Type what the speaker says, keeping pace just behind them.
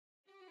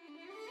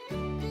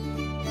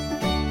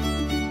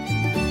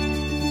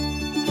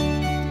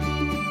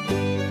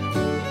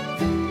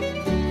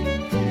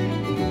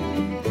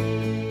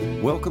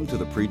Welcome to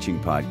the preaching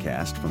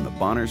podcast from the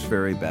Bonners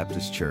Ferry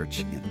Baptist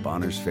Church in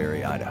Bonners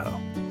Ferry, Idaho.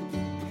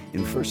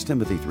 In 1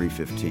 Timothy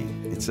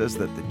 3:15, it says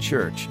that the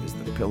church is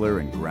the pillar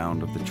and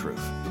ground of the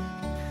truth.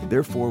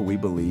 Therefore, we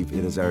believe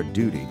it is our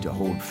duty to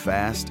hold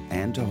fast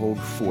and to hold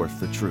forth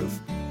the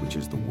truth, which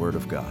is the Word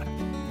of God.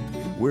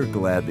 We're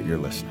glad that you're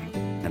listening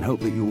and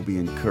hope that you will be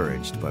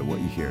encouraged by what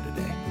you hear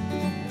today.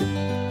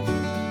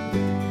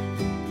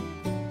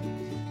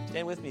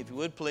 Stand with me if you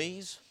would,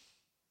 please.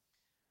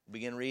 We'll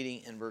begin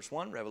reading in verse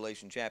 1,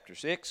 Revelation chapter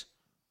 6.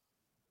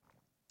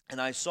 And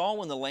I saw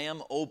when the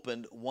Lamb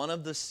opened one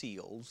of the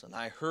seals, and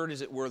I heard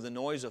as it were the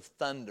noise of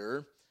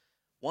thunder,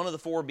 one of the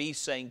four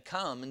beasts saying,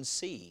 Come and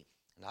see.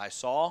 And I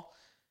saw,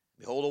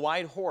 behold, a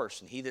white horse,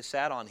 and he that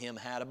sat on him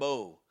had a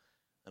bow.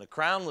 And a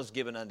crown was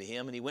given unto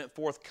him, and he went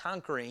forth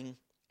conquering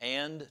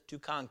and to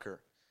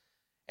conquer.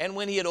 And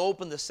when he had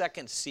opened the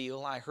second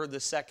seal, I heard the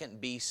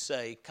second beast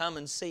say, Come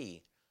and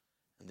see.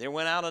 And there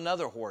went out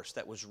another horse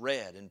that was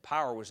red, and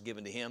power was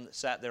given to him that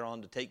sat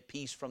thereon to take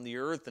peace from the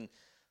earth, and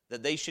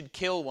that they should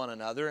kill one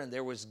another. And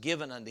there was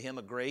given unto him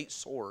a great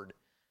sword.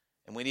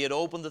 And when he had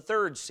opened the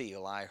third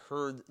seal, I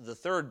heard the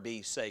third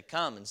beast say,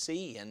 Come and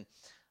see. And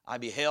I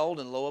beheld,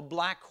 and lo, a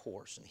black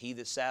horse, and he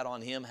that sat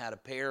on him had a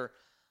pair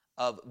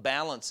of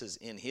balances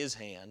in his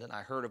hand. And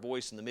I heard a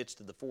voice in the midst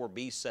of the four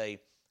beasts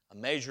say, A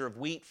measure of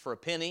wheat for a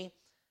penny,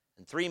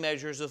 and 3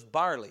 measures of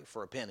barley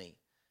for a penny.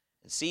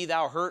 And see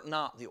thou hurt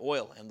not the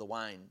oil and the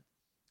wine.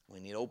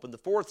 When he had opened the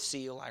fourth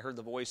seal, I heard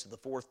the voice of the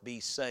fourth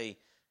beast say,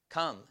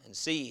 Come and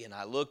see. And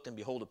I looked, and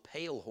behold, a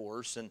pale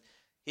horse, and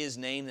his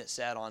name that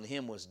sat on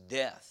him was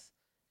Death,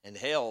 and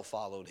hell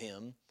followed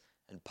him,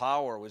 and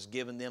power was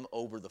given them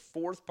over the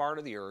fourth part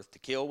of the earth to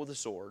kill with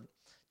sword,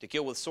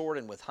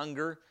 and with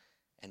hunger,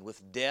 and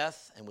with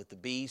death, and with the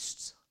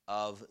beasts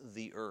of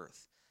the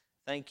earth.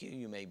 Thank you.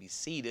 You may be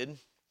seated.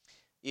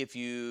 If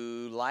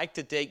you like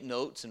to take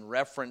notes and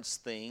reference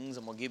things,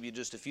 I'm going to give you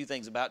just a few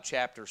things about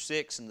chapter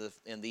 6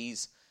 and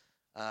these,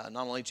 not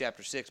only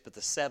chapter 6, but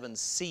the 7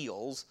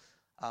 seals.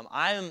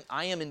 I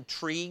am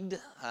intrigued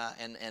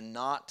and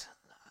not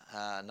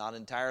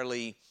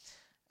entirely.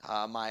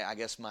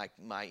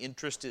 My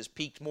interest is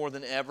piqued more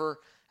than ever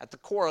at the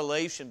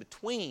correlation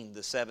between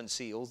the 7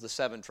 seals, the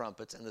 7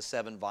 trumpets, and the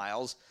 7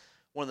 vials.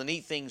 One of the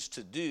neat things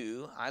to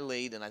do, I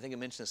laid, and I think I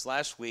mentioned this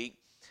last week,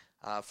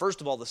 first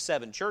of all, the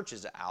 7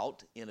 churches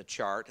out in a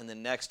chart, and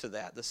then next to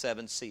that, the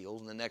 7 seals,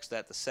 and then next to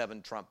that, the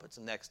 7 trumpets,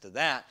 and next to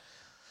that,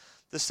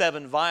 the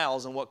 7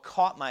 vials. And what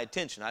caught my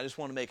attention, I just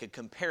want to make a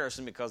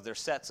comparison because they're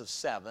sets of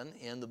 7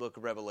 in the book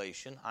of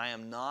Revelation. I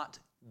am not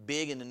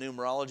big into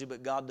numerology,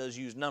 but God does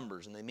use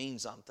numbers, and they mean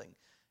something.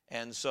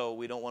 And so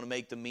we don't want to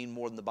make them mean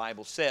more than the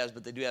Bible says,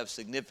 but they do have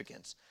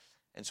significance.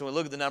 And so when we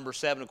look at the number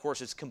 7, of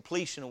course, it's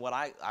completion. And what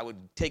I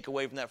would take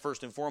away from that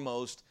first and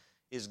foremost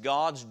is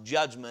God's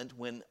judgment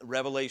when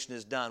Revelation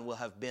is done will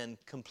have been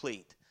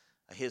complete.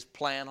 His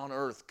plan on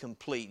earth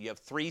complete. You have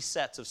 3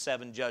 sets of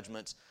 7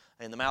 judgments.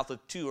 In the mouth of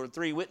 2 or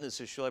 3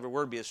 witnesses shall every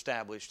word be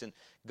established. And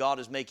God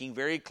is making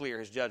very clear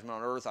His judgment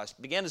on earth. I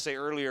began to say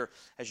earlier,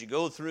 as you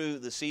go through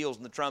the seals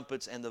and the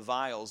trumpets and the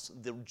vials,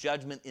 the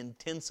judgment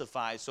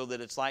intensifies so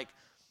that it's like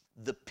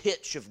the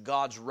pitch of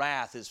God's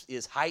wrath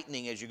is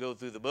heightening as you go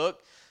through the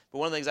book. But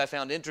one of the things I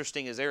found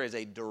interesting is there is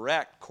a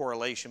direct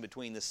correlation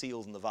between the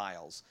seals and the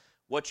vials.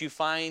 What you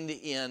find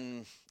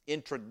in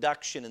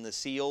introduction in the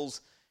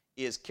seals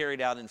is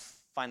carried out in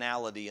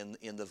finality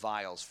in the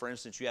vials. For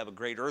instance, you have a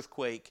great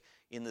earthquake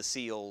in the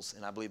seals,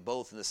 and I believe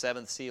both in the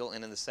 7th seal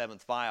and in the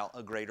 7th vial,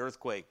 a great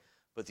earthquake.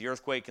 But the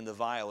earthquake in the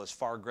vial is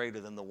far greater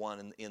than the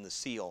one in the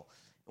seal.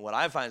 And what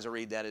I find as I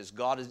read that is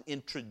God is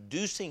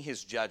introducing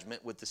His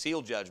judgment with the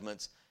seal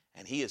judgments,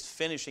 and He is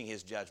finishing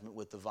His judgment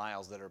with the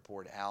vials that are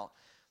poured out.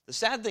 The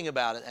sad thing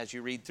about it, as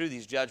you read through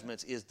these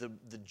judgments, is the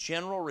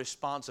general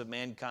response of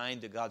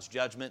mankind to God's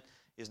judgment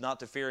is not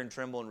to fear and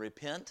tremble and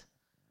repent,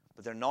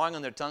 but they're gnawing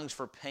on their tongues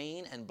for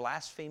pain and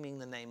blaspheming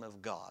the name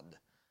of God,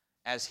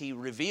 as He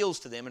reveals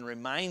to them and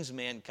reminds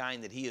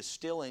mankind that He is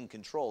still in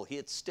control.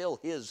 It's still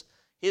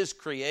His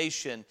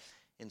creation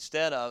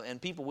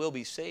and people will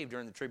be saved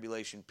during the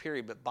tribulation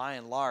period, but by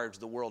and large,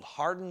 the world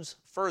hardens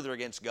further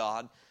against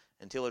God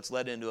until it's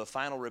led into a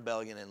final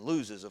rebellion and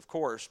loses, of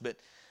course. But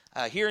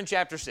here in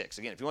chapter 6,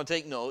 again, if you want to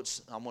take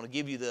notes, I'm going to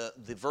give you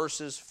the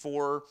verses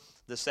for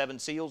the 7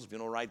 seals. If you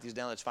want to write these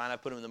down, that's fine. I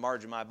put them in the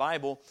margin of my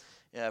Bible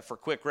for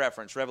quick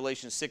reference.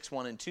 Revelation 6,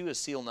 1 and 2 is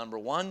seal number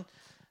 1.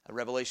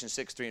 Revelation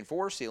 6, 3 and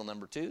 4, seal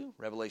number 2.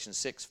 Revelation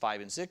 6,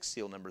 5 and 6,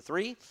 seal number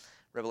 3.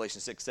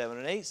 Revelation 6, 7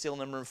 and 8, seal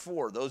number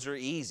 4. Those are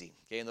easy.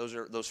 Okay, and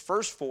those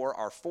first 4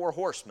 are 4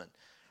 horsemen.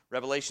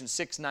 Revelation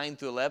 6, 9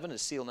 through 11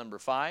 is seal number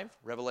 5.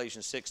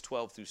 Revelation 6,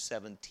 12 through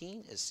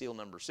 17 is seal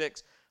number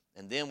 6.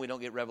 And then we don't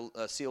get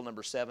seal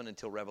number 7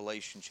 until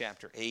Revelation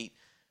chapter 8,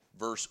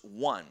 verse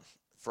 1.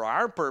 For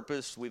our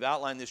purpose, we've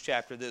outlined this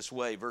chapter this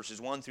way. Verses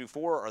 1 through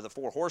 4 are the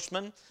 4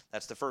 horsemen.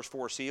 That's the first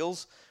 4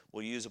 seals.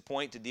 We'll use a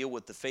point to deal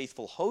with the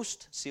faithful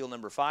host. Seal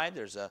number 5,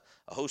 there's a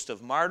host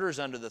of martyrs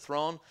under the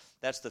throne.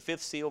 That's the 5th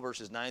seal,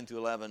 verses 9 through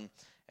 11.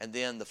 And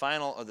then the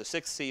final, or the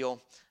 6th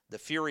seal, the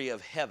fury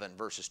of heaven,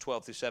 verses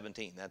 12 through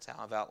 17. That's how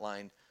I've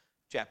outlined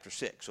chapter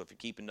 6. So if you're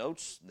keeping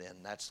notes, then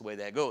that's the way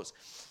that goes.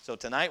 So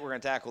tonight we're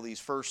going to tackle these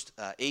first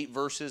 8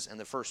 verses and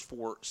the first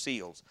 4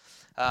 seals.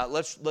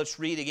 Let's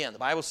read again. The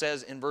Bible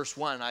says in verse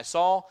 1, "And I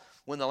saw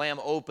when the Lamb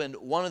opened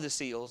one of the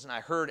seals, and I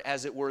heard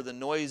as it were the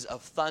noise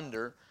of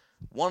thunder,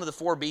 one of the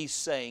 4 beasts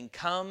saying,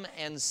 'Come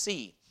and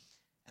see.'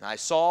 And I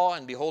saw,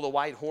 and behold, a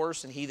white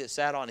horse, and he that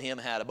sat on him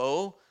had a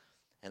bow,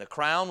 and a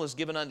crown was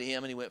given unto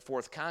him, and he went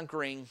forth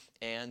conquering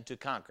and to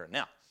conquer."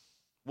 Now,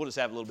 we'll just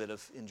have a little bit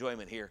of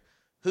enjoyment here.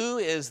 Who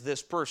is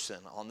this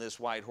person on this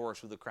white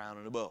horse with a crown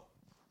and a bow?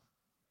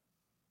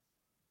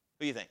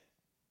 Who do you think?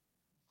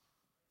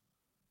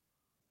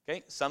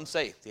 Okay, some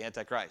say the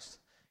Antichrist.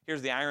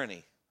 Here's the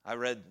irony. I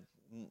read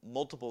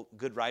multiple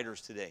good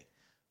writers today.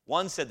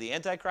 One said the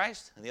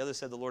Antichrist, and the other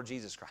said the Lord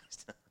Jesus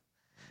Christ.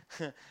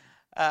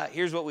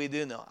 Here's what we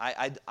do know.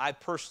 I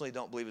personally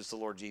don't believe it's the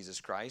Lord Jesus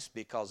Christ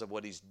because of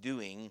what he's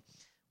doing.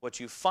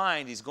 What you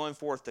find, he's going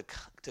forth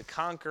to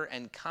conquer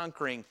and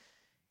conquering.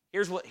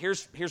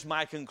 Here's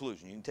my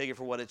conclusion. You can take it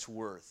for what it's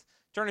worth.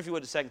 Turn, if you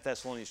would, to 2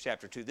 Thessalonians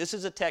chapter 2. This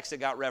is a text that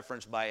got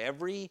referenced by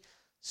every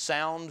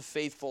sound,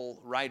 faithful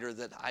writer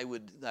that I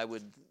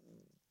would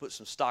put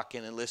some stock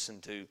in and listen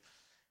to.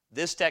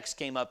 This text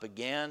came up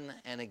again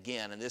and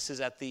again, and this is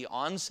at the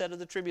onset of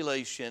the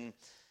tribulation,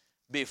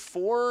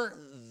 before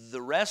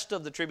the rest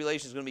of the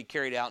tribulation is going to be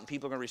carried out and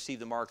people are going to receive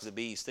the mark of the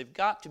beast. They've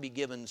got to be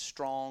given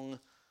strong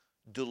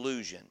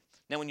delusion.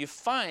 Now, when you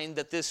find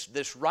that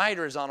this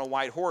rider is on a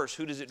white horse,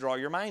 who does it draw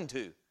your mind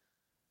to?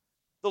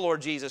 The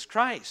Lord Jesus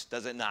Christ,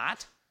 does it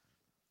not?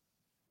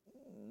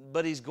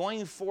 But he's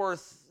going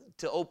forth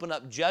to open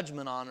up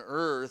judgment on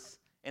earth,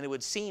 and it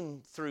would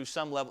seem through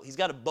some level, he's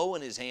got a bow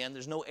in his hand.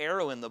 There's no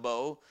arrow in the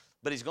bow,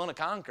 but he's going to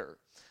conquer.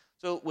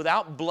 So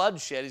without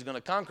bloodshed, he's going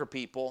to conquer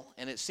people,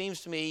 and it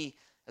seems to me,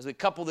 as we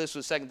couple this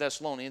with 2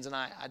 Thessalonians, and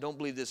I don't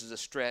believe this is a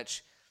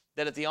stretch,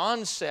 that at the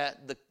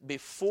onset,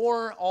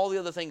 before all the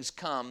other things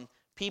come,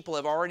 people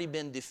have already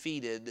been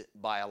defeated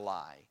by a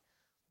lie.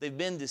 They've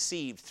been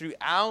deceived.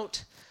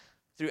 Throughout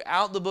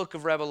the book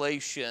of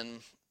Revelation,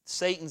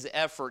 Satan's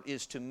effort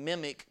is to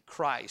mimic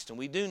Christ. And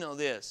we do know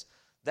this,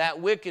 that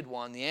wicked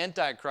one, the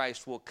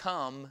Antichrist, will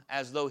come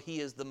as though he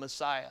is the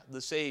Messiah,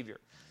 the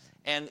Savior.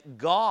 And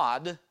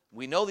God,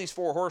 we know these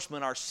 4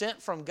 horsemen are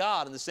sent from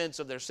God in the sense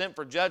of they're sent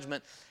for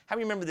judgment. How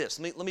do you remember this?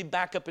 Let me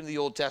back up into the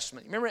Old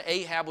Testament. Remember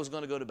Ahab was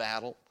going to go to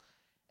battle?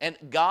 And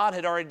God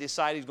had already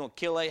decided he was going to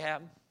kill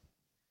Ahab?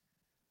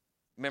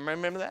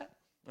 Remember that?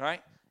 All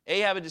right.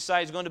 Ahab had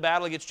decided he's going to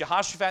battle against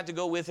Jehoshaphat to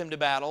go with him to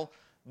battle.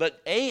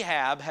 But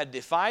Ahab had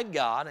defied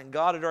God, and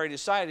God had already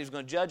decided he was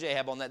going to judge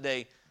Ahab on that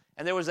day.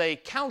 And there was a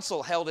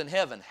council held in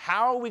heaven.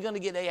 How are we going to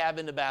get Ahab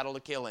into battle to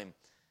kill him?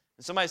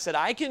 And somebody said,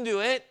 I can do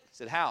it. I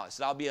said, how? I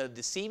said, I'll be a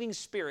deceiving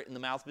spirit in the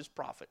mouth of his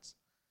prophets.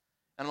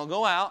 And I'll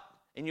go out.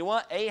 And you know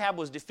what? Ahab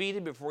was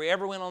defeated before he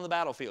ever went on the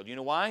battlefield. You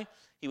know why?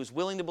 He was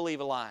willing to believe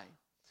a lie.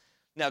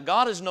 Now,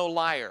 God is no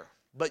liar,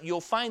 but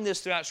you'll find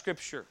this throughout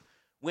Scripture.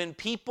 When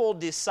people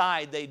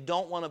decide they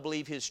don't want to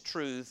believe his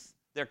truth,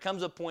 there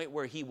comes a point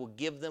where he will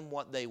give them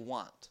what they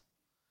want.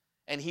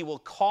 And he will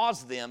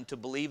cause them to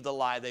believe the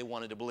lie they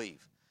wanted to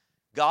believe.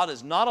 God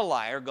is not a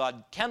liar.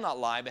 God cannot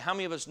lie. But how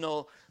many of us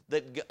know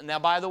that, now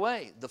by the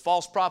way, the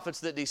false prophets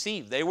that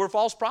deceive, they were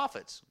false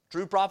prophets.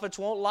 True prophets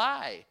won't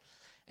lie.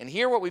 And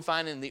here what we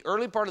find in the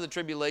early part of the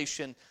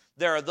tribulation,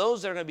 there are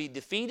those that are going to be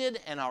defeated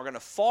and are going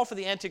to fall for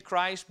the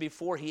Antichrist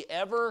before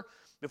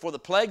the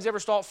plagues ever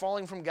start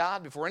falling from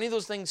God, before any of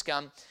those things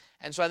come.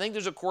 And so I think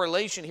there's a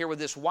correlation here with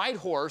this white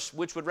horse,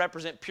 which would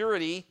represent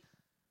purity,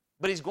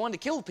 but he's going to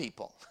kill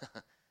people.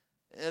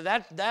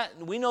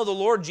 We know the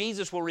Lord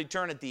Jesus will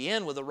return at the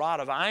end with a rod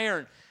of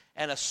iron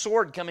and a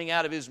sword coming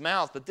out of his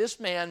mouth. But this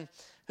man,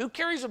 who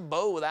carries a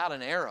bow without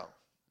an arrow?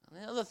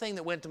 The other thing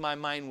that went to my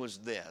mind was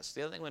this.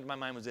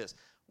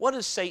 What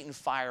does Satan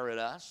fire at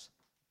us?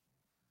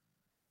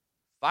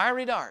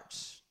 Fiery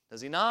darts.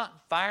 Does he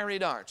not? Fiery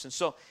darts. And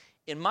so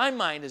in my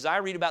mind, as I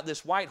read about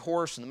this white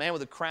horse and the man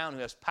with the crown who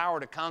has power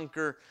to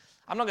conquer,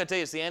 I'm not going to tell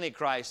you it's the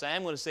Antichrist. I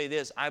am going to say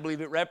this. I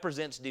believe it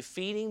represents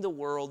defeating the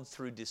world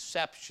through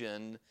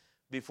deception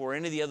before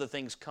any of the other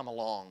things come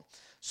along.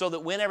 So that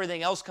when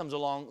everything else comes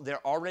along,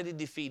 they're already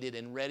defeated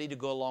and ready to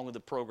go along with the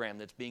program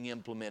that's being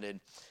implemented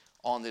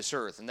on this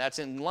earth. And that's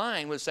in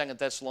line with 2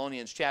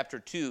 Thessalonians chapter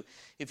 2.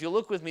 If you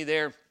look with me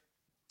there,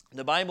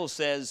 the Bible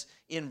says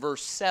in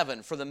verse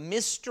 7, "For the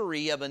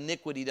mystery of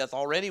iniquity doth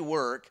already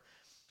work,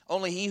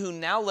 only he who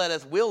now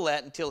letteth will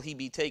let until he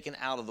be taken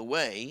out of the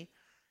way.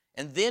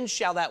 And then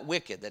shall that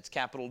wicked," that's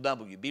capital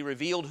W, "be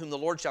revealed, whom the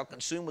Lord shall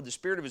consume with the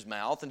spirit of his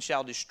mouth, and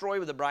shall destroy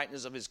with the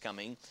brightness of his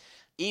coming.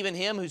 Even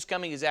him whose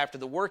coming is after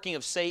the working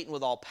of Satan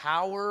with all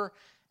power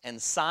and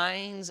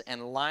signs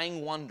and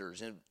lying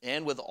wonders,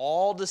 and with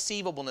all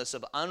deceivableness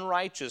of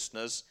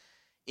unrighteousness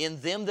in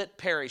them that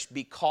perish,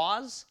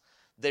 because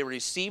they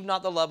receive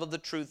not the love of the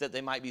truth that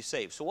they might be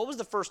saved." So what was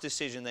the first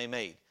decision they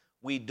made?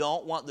 We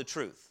don't want the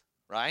truth,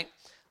 right?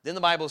 Then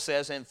the Bible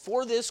says, "And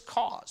for this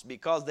cause,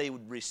 because they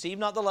would receive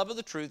not the love of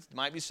the truth,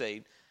 might be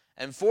saved,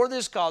 And for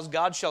this cause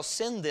God shall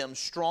send them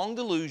strong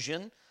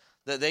delusion,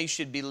 that they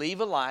should believe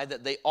a lie,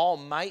 that they all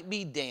might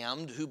be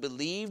damned, who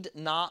believed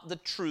not the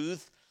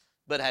truth,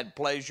 but had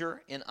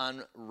pleasure in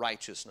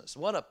unrighteousness.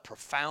 What a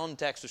profound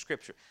text of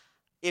Scripture.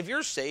 If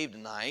you're saved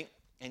tonight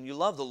and you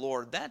love the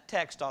Lord, that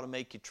text ought to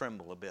make you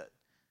tremble a bit.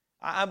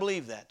 I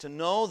believe that. To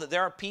know that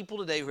there are people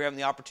today who are having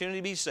the opportunity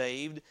to be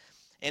saved,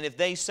 and if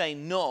they say,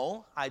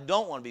 no, I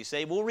don't want to be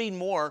saved, we'll read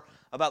more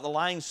about the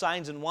lying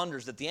signs and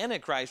wonders that the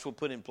Antichrist will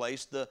put in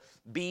place, the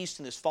beast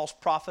and his false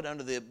prophet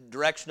under the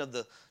direction of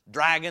the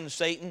dragon,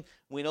 Satan.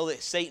 We know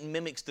that Satan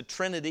mimics the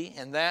Trinity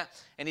and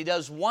he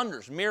does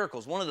wonders,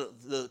 miracles. One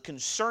of the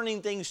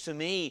concerning things to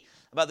me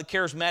about the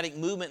charismatic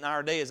movement in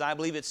our day is I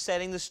believe it's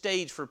setting the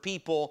stage for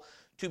people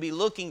to be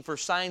looking for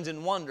signs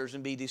and wonders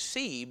and be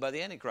deceived by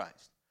the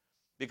Antichrist.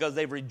 Because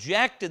they've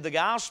rejected the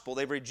gospel,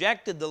 they've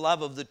rejected the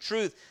love of the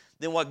truth.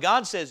 Then what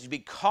God says is,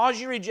 because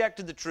you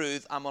rejected the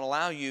truth, I'm going to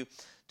allow you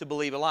to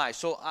believe a lie.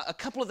 So a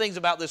couple of things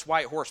about this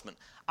white horseman.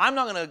 I'm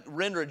not going to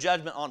render a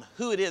judgment on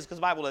who it is because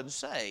the Bible doesn't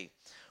say.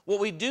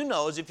 What we do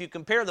know is if you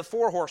compare the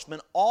four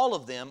horsemen, all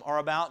of them are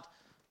about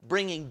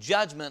bringing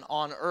judgment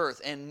on earth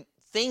and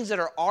things that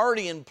are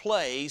already in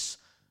place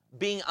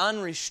being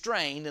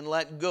unrestrained and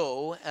let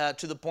go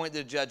to the point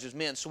that it judges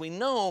men. So we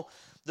know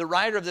the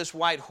rider of this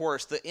white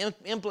horse, the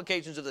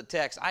implications of the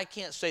text, I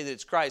can't say that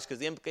it's Christ because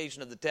the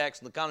implication of the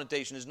text and the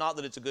connotation is not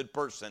that it's a good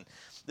person.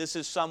 This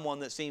is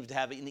someone that seems to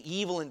have an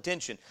evil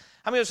intention.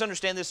 How many of us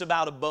understand this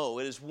about a bow?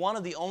 It is one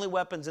of the only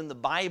weapons in the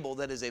Bible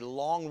that is a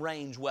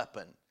long-range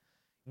weapon.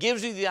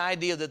 Gives you the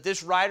idea that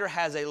this rider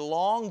has a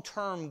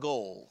long-term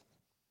goal.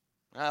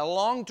 A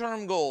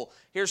long-term goal.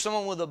 Here's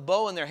someone with a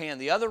bow in their hand.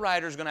 The other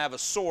rider is going to have a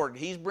sword.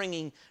 He's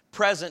bringing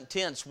present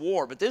tense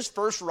war. But this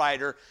first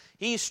rider,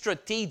 he's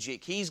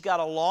strategic. He's got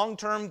a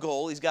long-term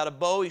goal. He's got a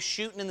bow. He's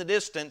shooting in the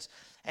distance,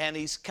 and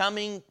he's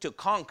coming to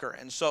conquer.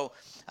 And so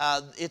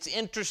it's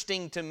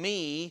interesting to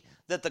me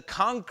that the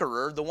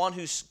conqueror, the one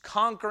who's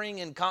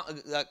conquering and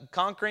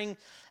conquering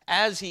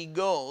as he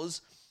goes,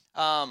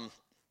 that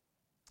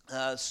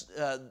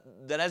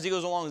as he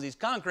goes along as he's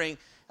conquering,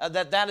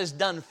 that is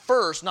done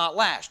first, not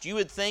last. You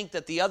would think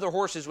that the other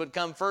horses would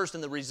come first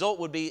and the result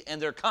would be,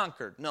 and they're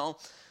conquered. No,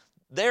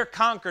 they're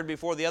conquered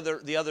before the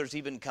others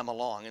even come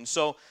along. And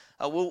so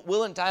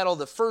we'll entitle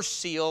the first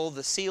seal,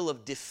 the seal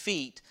of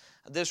defeat.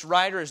 This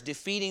rider is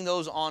defeating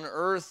those on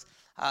earth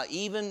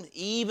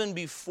even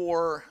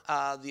before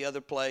the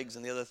other plagues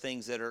and the other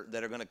things that are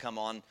going to come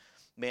on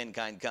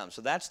mankind come.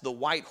 So that's the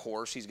white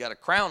horse. He's got a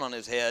crown on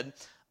his head,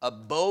 a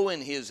bow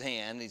in his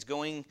hand. He's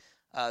going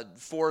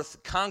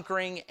forth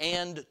conquering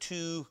and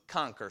to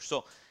conquer.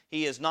 So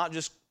he is not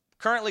just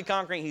currently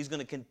conquering, he's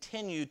going to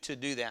continue to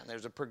do that. And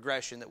there's a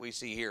progression that we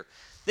see here.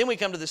 Then we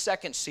come to the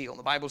second seal.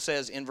 The Bible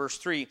says in verse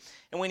 3,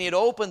 and when he had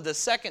opened the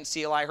second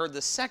seal, I heard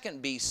the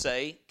second beast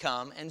say,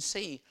 come and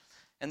see.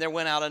 And there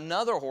went out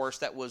another horse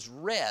that was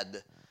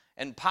red,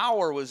 and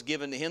power was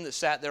given to him that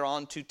sat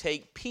thereon to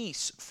take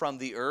peace from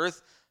the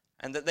earth,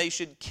 and that they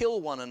should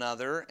kill one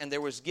another. And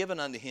there was given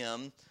unto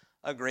him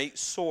a great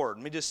sword.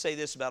 Let me just say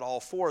this about all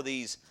four of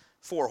these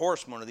four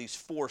horsemen, or these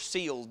four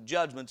sealed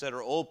judgments that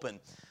are open.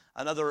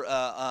 Another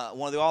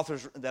one of the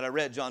authors that I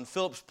read, John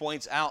Phillips,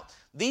 points out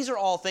these are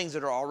all things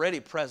that are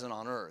already present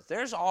on earth.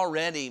 There's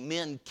already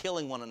men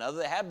killing one another.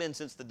 They have been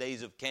since the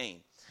days of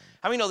Cain.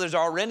 How many know there's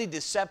already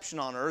deception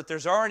on earth?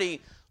 There's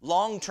already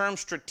long-term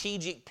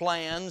strategic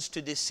plans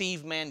to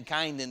deceive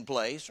mankind in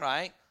place,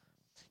 right?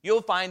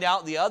 You'll find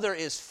out the other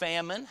is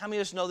famine. How many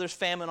of us know there's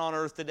famine on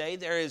earth today?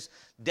 There is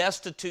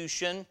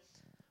destitution.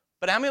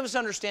 But how many of us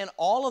understand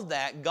all of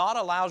that God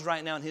allows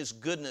right now in His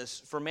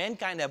goodness for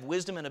mankind to have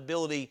wisdom and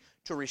ability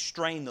to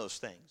restrain those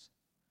things?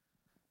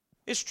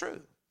 It's true.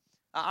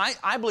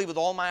 I believe with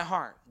all my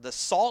heart the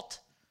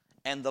salt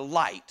and the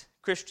light,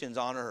 Christians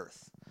on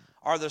earth,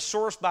 are the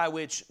source by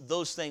which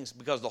those things,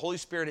 because the Holy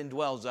Spirit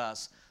indwells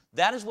us,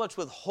 that is what's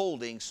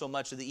withholding so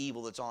much of the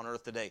evil that's on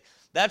earth today.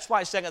 That's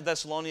why 2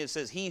 Thessalonians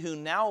says, he who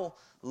now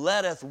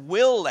letteth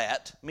will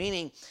let,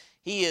 meaning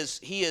he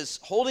is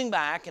holding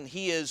back and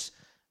he is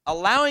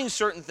allowing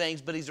certain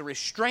things, but he's a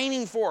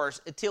restraining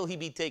force until he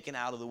be taken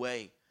out of the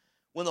way.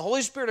 When the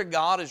Holy Spirit of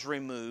God is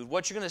removed,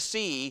 what you're going to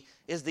see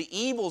is the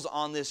evils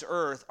on this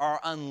earth are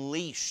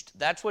unleashed.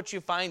 That's what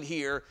you find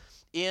here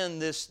in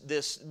this,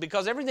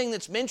 because everything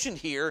that's mentioned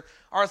here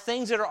are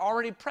things that are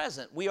already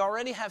present. We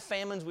already have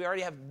famines, we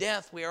already have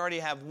death, we already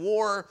have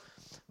war,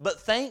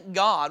 but thank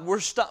God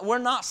we're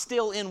not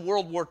still in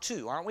World War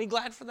II. Aren't we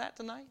glad for that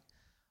tonight?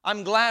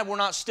 I'm glad we're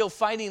not still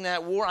fighting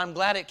that war. I'm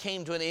glad it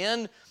came to an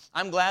end.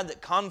 I'm glad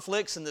that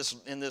conflicts in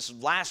this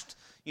last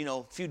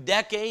few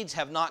decades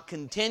have not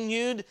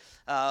continued.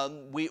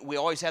 We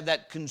always have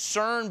that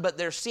concern, but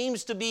there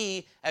seems to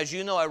be, as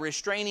you know, a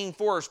restraining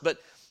force, but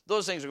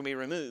those things are going to be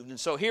removed. And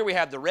so here we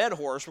have the red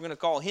horse. We're going to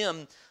call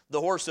him the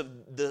horse of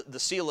the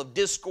seal of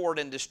discord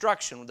and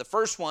destruction. The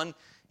first one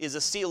is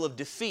a seal of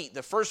defeat.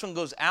 The first one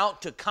goes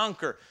out to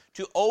conquer,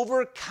 to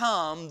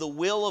overcome the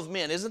will of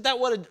men. Isn't that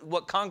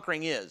what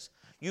conquering is?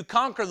 You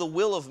conquer the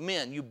will of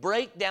men. You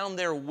break down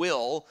their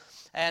will,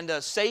 and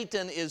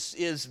Satan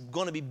is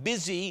going to be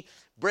busy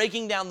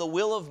breaking down the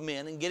will of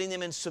men and getting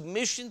them in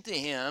submission to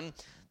him.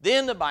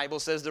 Then the Bible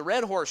says the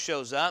red horse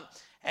shows up,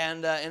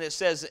 and it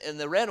says, and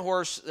the red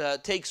horse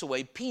takes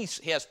away peace.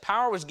 He has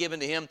power was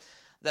given to him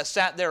that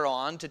sat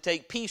thereon to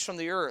take peace from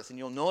the earth. And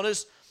you'll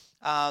notice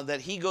that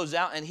he goes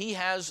out, and he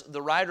has,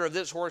 the rider of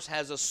this horse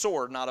has a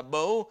sword, not a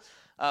bow,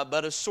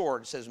 but a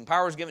sword. It says, and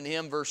power is given to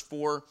him, verse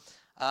 4,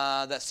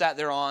 that sat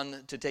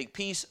thereon to take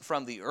peace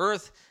from the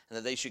earth, and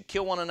that they should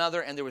kill one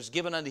another, and there was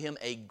given unto him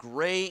a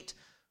great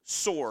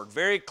sword.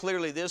 Very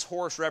clearly, this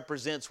horse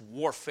represents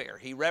warfare.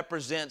 He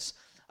represents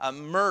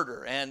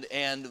murder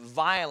and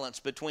violence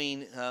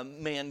between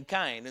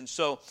mankind. And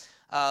so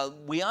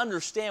we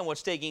understand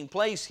what's taking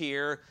place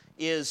here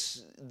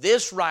is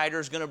this rider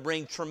is going to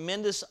bring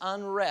tremendous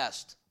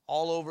unrest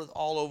all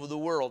over the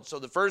world. So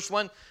the first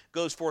one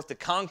goes forth to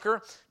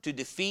conquer, to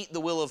defeat the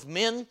will of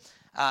men,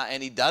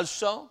 and he does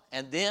so.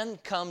 And then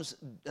comes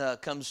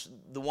the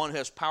one who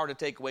has power to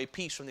take away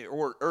peace from the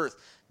earth.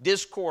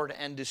 Discord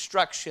and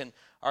destruction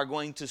are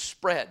going to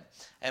spread.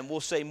 And we'll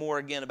say more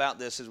again about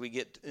this as we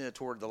get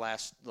toward the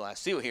last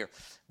seal here.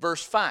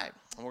 Verse 5,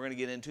 and we're going to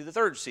get into the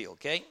third seal,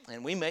 okay?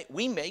 And we may go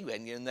ahead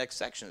and get in the next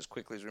section as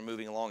quickly as we're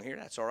moving along here.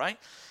 That's all right.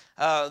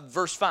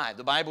 Verse 5,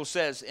 the Bible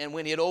says, and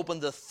when he had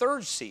opened the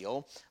third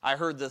seal, I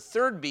heard the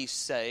third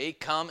beast say,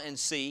 come and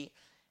see.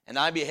 And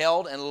I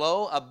beheld, and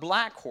lo, a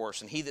black horse,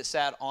 and he that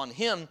sat on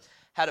him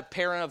had a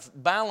pair of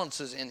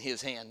balances in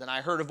his hand. And I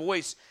heard a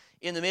voice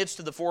in the midst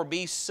of the four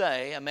beasts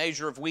say, a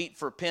measure of wheat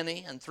for a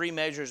penny, and 3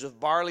 measures of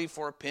barley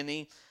for a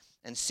penny,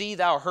 and see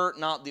thou hurt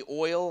not the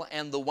oil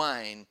and the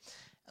wine.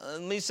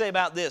 Let me say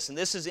about this, and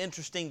this is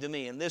interesting to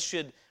me, and this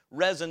should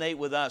resonate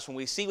with us when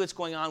we see what's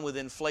going on with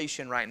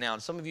inflation right now.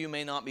 And some of you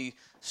may not be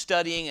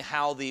studying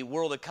how the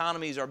world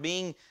economies are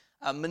being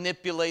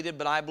manipulated,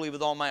 but I believe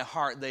with all my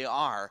heart they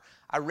are.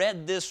 I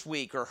read this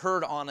week or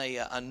heard on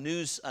a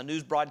news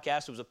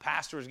broadcast. It was a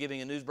pastor who was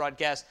giving a news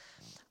broadcast.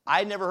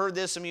 I'd never heard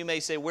this. Some of you may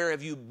say, where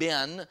have you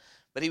been?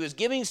 But he was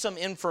giving some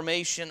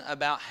information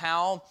about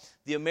how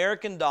the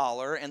American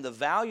dollar and the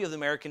value of the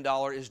American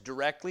dollar is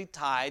directly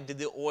tied to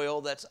the oil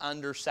that's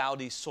under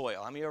Saudi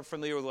soil. I mean, you're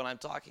familiar with what I'm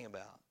talking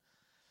about.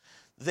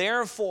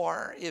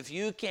 Therefore, if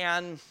you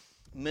can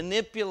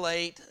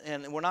manipulate,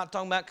 and we're not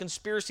talking about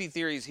conspiracy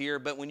theories here,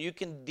 but when you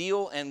can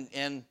deal,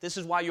 and this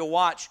is why you'll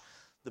watch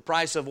the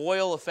price of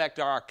oil affect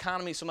our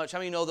economy so much. How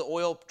many know that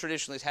oil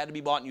traditionally has had to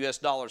be bought in U.S.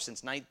 dollars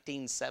since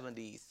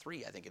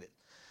 1973, I think it is.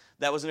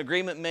 That was an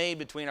agreement made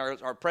between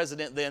our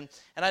president then,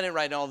 and I didn't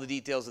write all the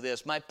details of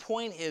this. My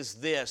point is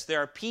this. There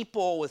are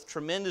people with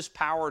tremendous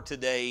power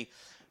today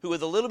who,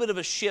 with a little bit of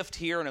a shift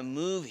here and a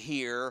move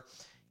here,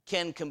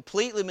 can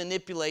completely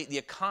manipulate the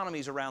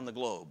economies around the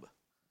globe.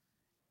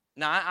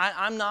 Now,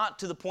 I'm not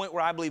to the point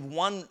where I believe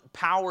one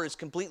power is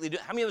completely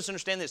doing. How many of us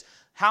understand this?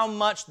 How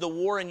much the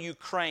war in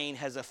Ukraine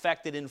has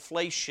affected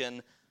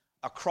inflation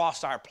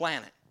across our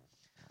planet.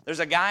 There's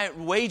a guy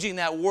waging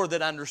that war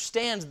that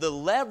understands the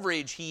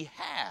leverage he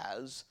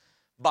has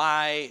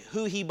by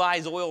who he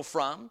buys oil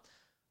from.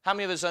 How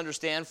many of us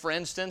understand, for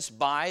instance,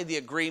 by the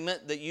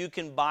agreement that you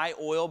can buy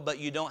oil, but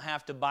you don't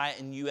have to buy it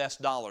in U.S.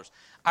 dollars?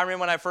 I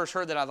remember when I first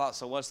heard that, I thought,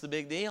 so what's the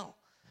big deal?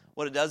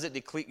 What it does, it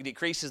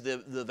decreases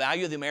the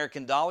value of the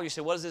American dollar. You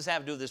say, what does this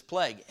have to do with this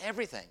plague?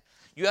 Everything.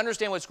 You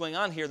understand what's going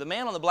on here. The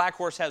man on the black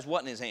horse has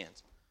what in his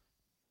hands?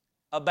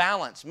 A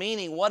balance,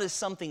 meaning what is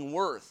something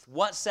worth?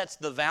 What sets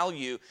the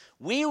value?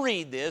 We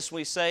read this,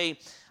 we say,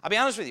 I'll be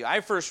honest with you,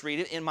 I first read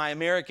it in my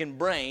American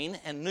brain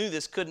and knew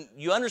this couldn't,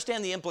 you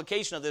understand the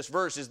implication of this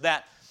verse is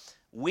that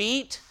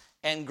wheat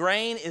and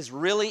grain is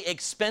really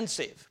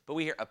expensive. But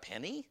we hear a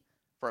penny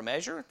for a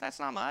measure? That's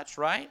not much,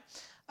 right?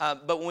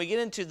 But when we get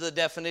into the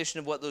definition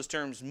of what those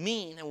terms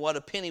mean and what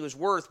a penny was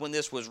worth when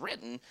this was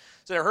written,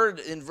 so I heard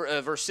in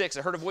verse 6,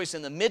 I heard a voice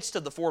in the midst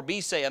of the four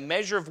beasts say, a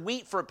measure of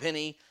wheat for a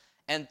penny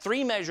and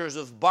 3 measures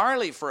of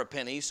barley for a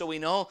penny. So we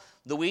know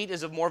the wheat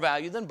is of more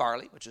value than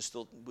barley, which is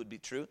still would be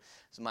true,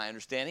 is my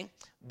understanding.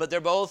 But they're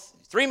both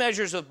 3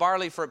 measures of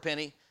barley for a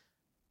penny.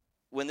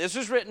 When this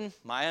was written,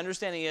 my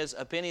understanding is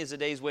a penny is a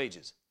day's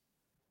wages.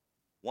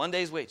 1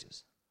 day's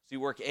wages. So you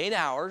work 8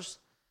 hours,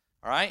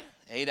 all right?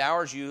 8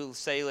 hours, you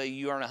say like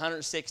you earn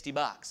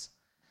 $160.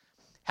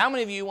 How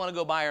many of you want to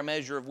go buy a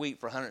measure of wheat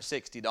for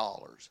 $160?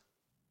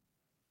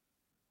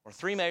 Or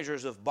 3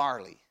 measures of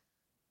barley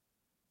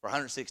for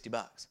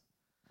 $160?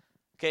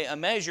 Okay, a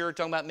measure,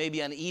 talking about maybe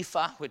an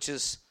ephah, which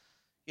is,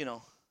 you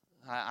know,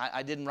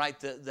 I didn't write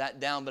that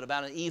down, but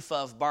about an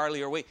ephah of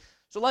barley or wheat.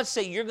 So let's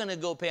say you're going to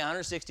go pay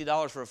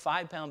 $160 for a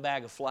 5-pound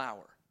bag of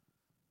flour.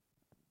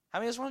 How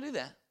many of us want to do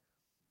that?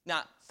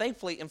 Now,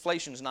 thankfully,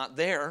 inflation's not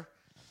there.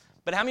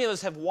 But how many of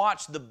us have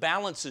watched the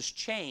balances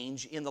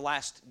change in the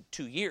last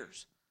 2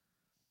 years?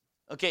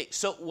 Okay,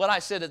 so what I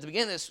said at the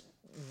beginning is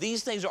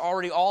these things are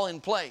already all in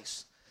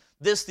place.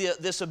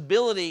 This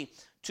ability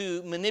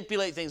to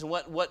manipulate things, and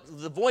what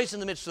the voice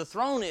in the midst of the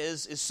throne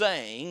is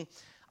saying,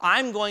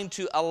 I'm going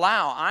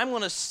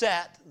to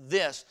set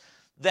this.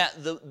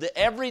 that the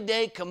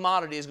everyday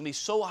commodity is going to be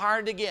so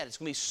hard to get, it's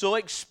going to be so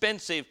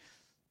expensive,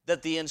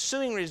 that the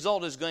ensuing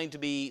result is going to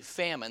be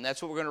famine.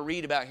 That's what we're going to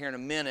read about here in a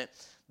minute,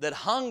 that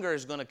hunger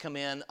is going to come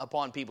in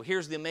upon people.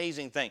 Here's the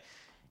amazing thing.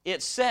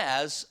 It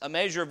says, a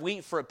measure of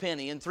wheat for a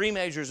penny, and 3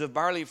 measures of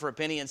barley for a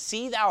penny, and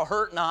see thou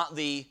hurt not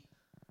the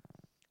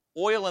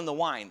oil and the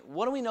wine.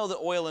 What do we know that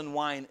oil and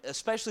wine,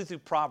 especially through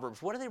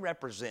Proverbs, what do they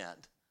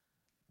represent?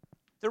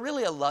 They're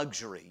really a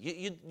luxury.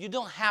 You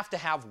don't have to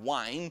have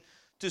wine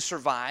to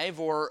survive,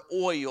 or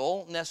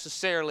oil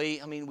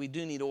necessarily. I mean, we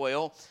do need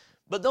oil,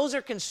 but those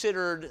are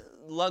considered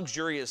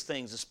luxurious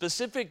things,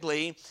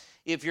 specifically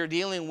if you're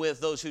dealing with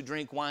those who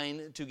drink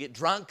wine to get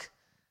drunk.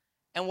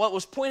 And what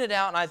was pointed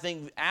out, and I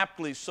think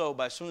aptly so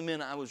by some of the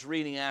men I was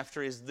reading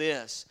after, is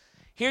this.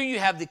 Here you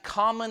have the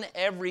common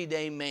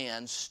everyday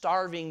man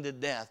starving to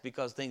death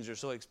because things are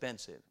so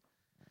expensive.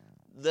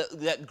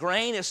 That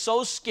grain is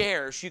so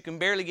scarce you can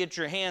barely get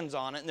your hands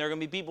on it, and there are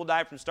going to be people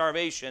die from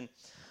starvation.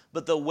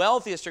 But the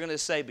wealthiest are going to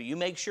say, but you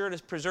make sure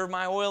to preserve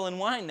my oil and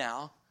wine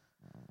now.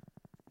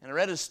 And I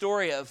read a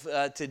story of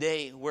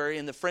today where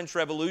in the French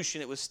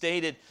Revolution it was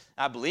stated,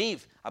 I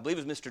believe it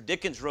was Mr.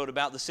 Dickens wrote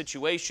about the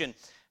situation,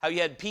 how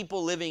you had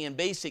people living in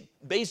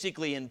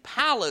basically in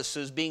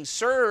palaces being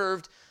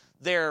served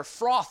their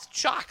frothed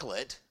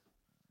chocolate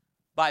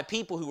by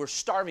people who were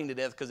starving to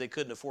death because they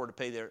couldn't afford to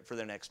pay for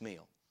their next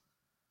meal.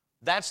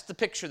 That's the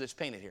picture that's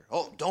painted here.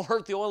 Oh, don't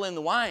hurt the oil and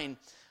the wine.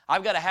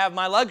 I've got to have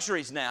my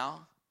luxuries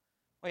now.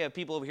 Well, you have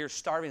people over here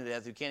starving to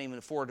death who can't even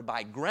afford to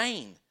buy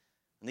grain.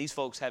 And these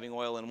folks having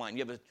oil and wine.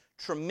 You have a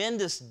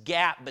tremendous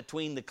gap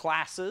between the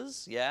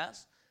classes,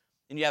 yes.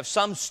 And you have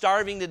some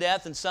starving to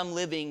death and some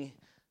living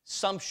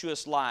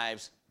sumptuous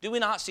lives. Do we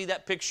not see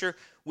that picture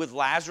with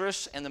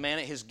Lazarus and the man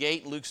at his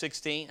gate, Luke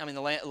 16?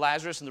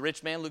 Lazarus and the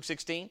rich man, Luke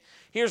 16.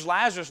 Here's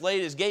Lazarus laid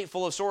at his gate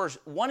full of sores,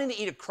 wanting to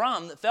eat a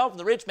crumb that fell from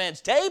the rich man's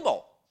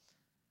table.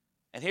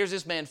 And here's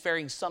this man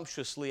faring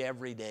sumptuously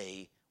every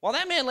day, while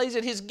that man lays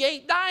at his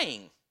gate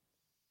dying.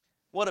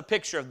 What a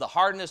picture of the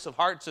hardness of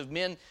hearts of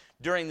men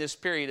during this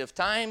period of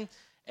time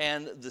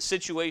and the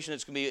situation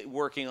that's going to be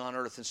working on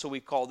earth. And so we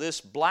call this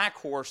black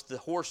horse the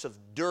horse of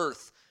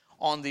dearth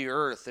on the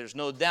earth. There's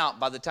no doubt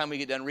by the time we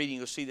get done reading,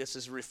 you'll see this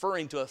is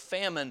referring to a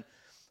famine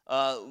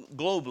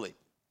globally.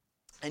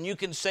 And you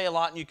can say a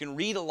lot and you can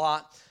read a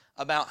lot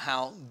about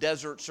how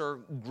deserts are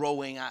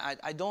growing.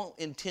 I don't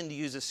intend to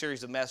use a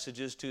series of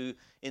messages to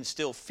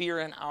instill fear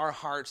in our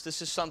hearts.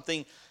 This is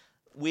something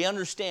we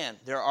understand.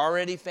 There are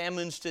already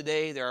famines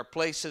today. There are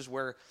places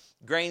where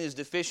grain is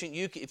deficient.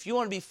 If you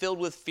want to be filled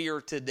with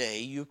fear today,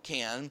 you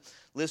can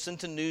listen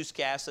to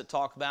newscasts that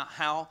talk about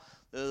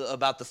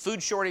about the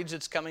food shortage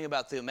that's coming,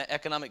 about the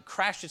economic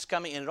crash that's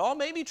coming, and it all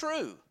may be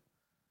true.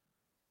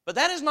 But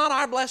that is not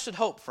our blessed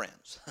hope,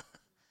 friends.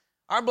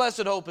 Our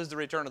blessed hope is the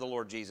return of the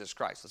Lord Jesus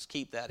Christ. Let's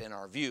keep that in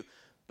our view.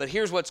 But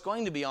here's what's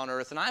going to be on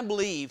earth, and I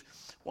believe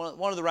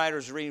one of the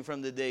writers reading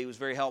from today was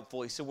very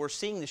helpful. He said, we're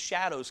seeing the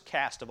shadows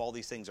cast of all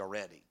these things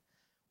already.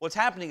 What's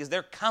happening is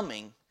they're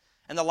coming,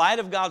 and the light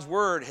of God's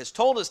Word has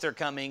told us they're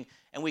coming,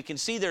 and we can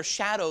see their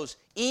shadows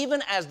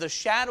even as the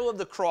shadow of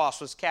the cross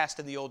was cast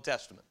in the Old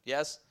Testament.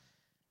 Yes?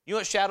 You know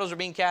what shadows are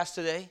being cast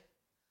today?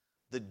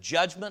 The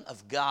judgment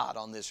of God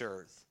on this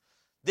earth.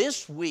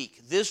 This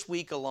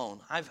week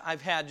alone,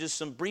 I've had just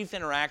some brief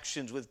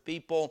interactions with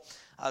people,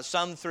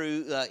 some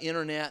through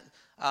internet.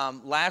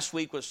 Last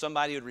week was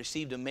somebody who had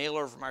received a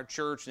mailer from our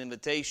church, an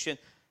invitation.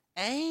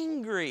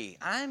 Angry.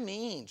 I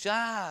mean,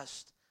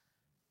 just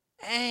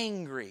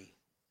angry.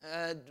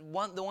 The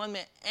one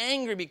man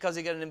angry because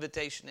he got an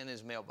invitation in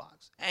his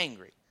mailbox.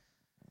 Angry.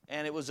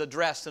 And it was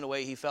addressed in a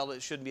way he felt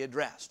it shouldn't be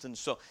addressed. And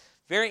so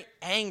very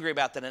angry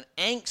about that, and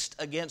angst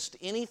against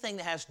anything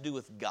that has to do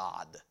with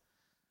God.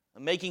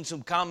 I'm making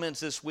some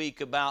comments this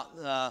week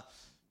about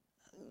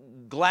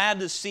glad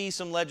to see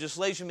some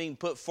legislation being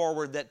put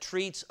forward that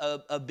treats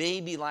a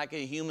baby like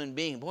a human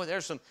being. Boy,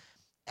 there's some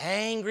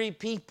angry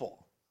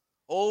people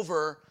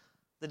over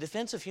the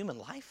defense of human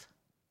life.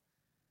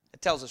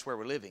 It tells us where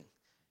we're living.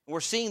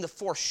 We're seeing the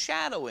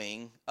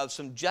foreshadowing of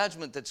some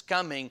judgment that's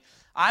coming.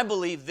 I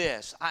believe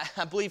this.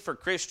 I believe for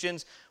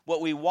Christians,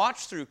 what we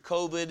watched through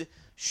COVID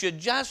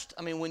should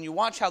when you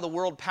watch how the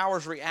world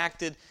powers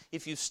reacted,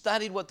 if you've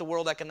studied what the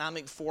World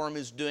Economic Forum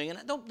is doing, and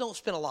don't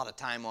spend a lot of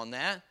time on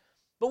that,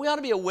 but we ought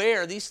to be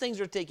aware these things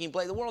are taking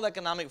place. The World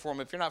Economic Forum,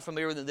 if you're not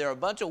familiar with it, they're a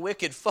bunch of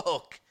wicked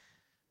folk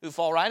who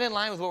fall right in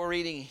line with what we're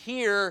reading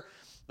here.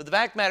 But the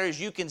fact of the matter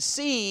is you can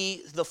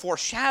see the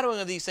foreshadowing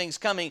of these things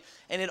coming,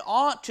 and it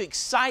ought to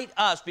excite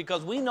us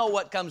because we know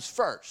what comes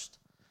first.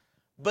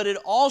 But it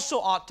also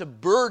ought to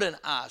burden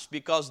us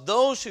because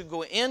those who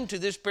go into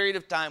this period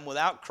of time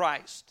without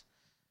Christ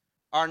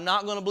are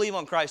not going to believe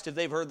on Christ if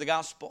they've heard the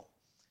gospel.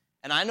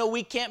 And I know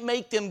we can't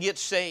make them get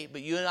saved,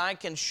 but you and I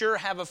can sure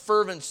have a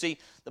fervency.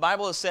 The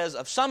Bible says,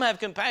 of some have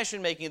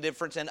compassion making a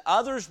difference, and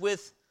others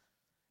with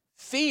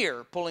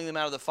fear pulling them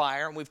out of the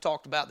fire. And we've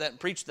talked about that and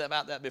preached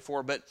about that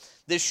before. But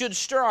this should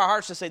stir our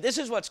hearts to say, this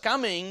is what's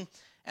coming,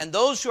 and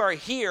those who are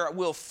here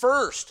will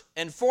first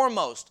and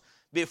foremost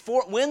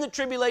When the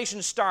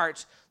tribulation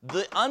starts,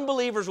 the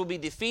unbelievers will be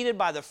defeated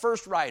by the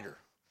first rider.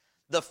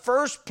 The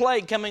first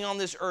plague coming on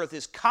this earth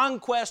is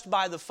conquest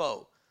by the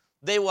foe.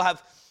 They will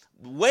have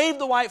waved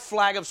the white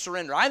flag of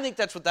surrender. I think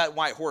that's what that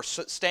white horse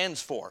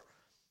stands for,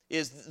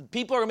 is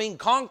people are being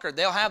conquered.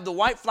 They'll have the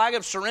white flag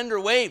of surrender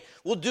waved.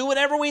 We'll do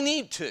whatever we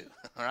need to,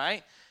 all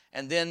right?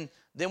 And then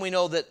we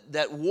know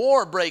that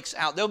war breaks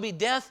out. There'll be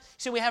death.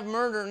 See, we have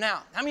murder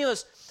now. How many of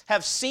us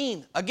have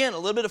seen, again, a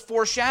little bit of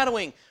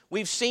foreshadowing,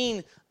 we've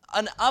seen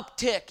an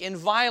uptick in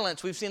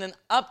violence. We've seen an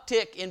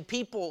uptick in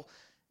people.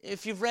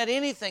 If you've read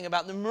anything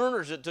about the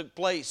murders that took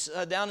place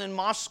down in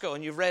Moscow,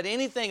 and you've read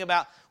anything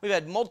about, we've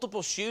had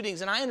multiple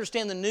shootings, and I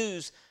understand the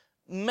news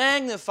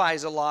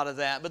magnifies a lot of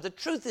that, but the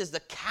truth is the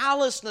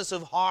callousness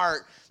of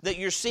heart that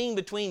you're seeing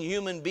between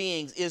human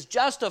beings is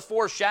just a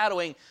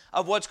foreshadowing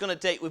of what's going to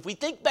take. If we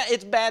think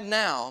it's bad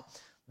now,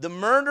 the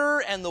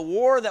murder and the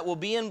war that will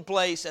be in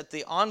place at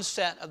the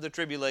onset of the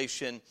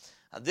tribulation,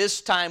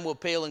 this time will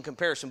pale in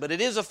comparison, but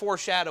it is a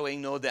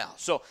foreshadowing, no doubt.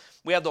 So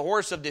we have the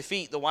horse of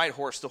defeat, the white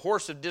horse, the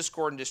horse of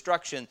discord and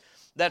destruction.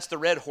 That's the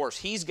red horse.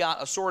 He's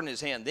got a sword in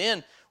his hand.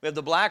 Then we have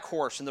the black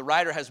horse, and the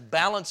rider has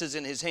balances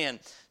in his hand,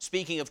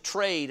 speaking of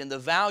trade and the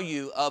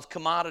value of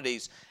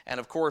commodities. And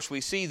of course, we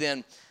see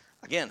then,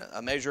 again,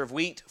 a measure of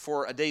wheat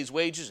for a day's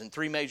wages and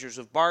 3 measures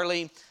of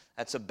barley.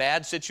 That's a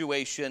bad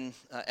situation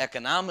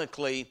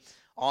economically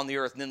on the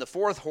earth. And then the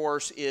fourth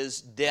horse is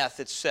death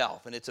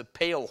itself, and it's a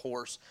pale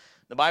horse.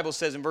 The Bible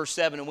says in verse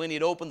 7, and when he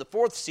had opened the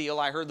fourth seal,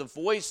 I heard the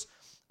voice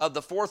of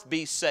the fourth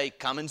beast say,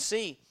 come and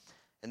see.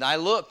 And I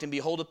looked, and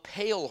behold, a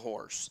pale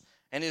horse.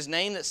 And his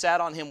name that sat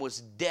on him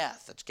was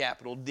Death. That's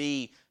capital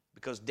D,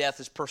 because death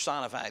is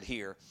personified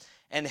here.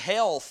 And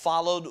hell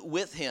followed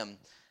with him.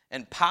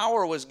 And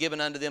power was given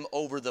unto them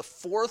over the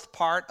fourth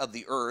part of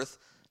the earth,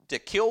 to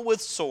kill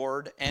with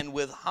sword, and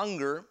with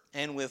hunger,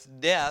 and with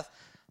death,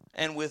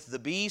 and with the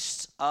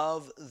beasts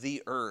of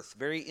the earth.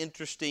 Very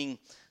interesting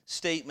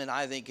statement,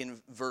 I think,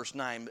 in verse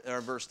 9,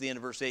 or the end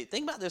of verse 8.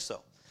 Think about this,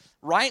 though.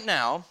 Right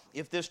now,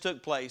 if this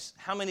took place,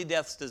 how many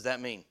deaths does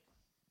that mean?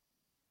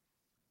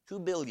 2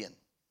 billion.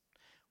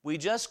 We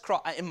just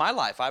in my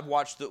life, I've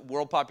watched the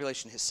world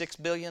population hit 6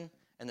 billion,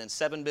 and then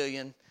 7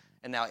 billion,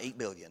 and now 8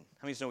 billion.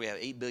 How many of you know we have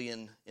 8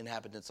 billion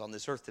inhabitants on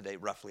this earth today,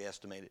 roughly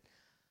estimated?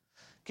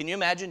 Can you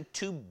imagine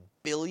 2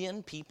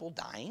 billion people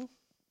dying?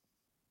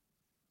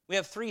 We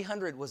have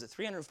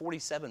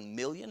 347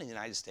 million in the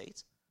United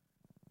States.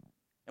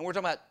 And we're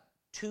talking about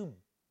 2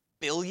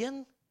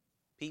 billion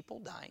people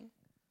dying.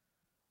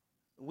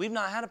 We've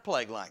not had a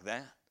plague like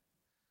that.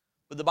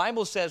 But the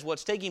Bible says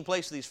what's taking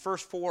place in these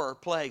first 4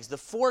 plagues, the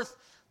fourth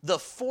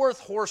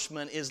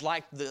horseman is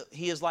like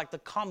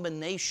the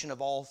combination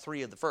of all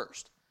 3 of the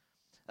first.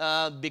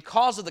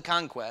 Because of the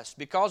conquest,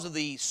 because of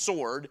the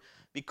sword,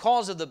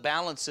 because of the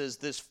balances,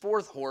 this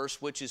fourth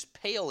horse, which is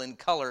pale in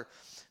color,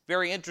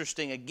 very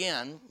interesting,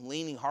 again,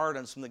 leaning hard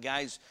on some of the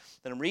guys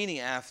that I'm reading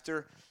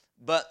after,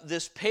 but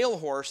this pale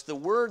horse, the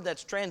word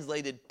that's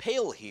translated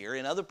pale here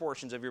in other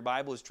portions of your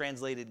Bible is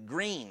translated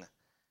green,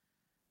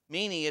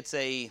 meaning it's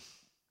I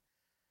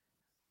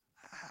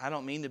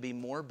don't mean to be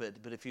morbid,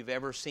 but if you've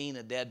ever seen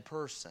a dead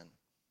person,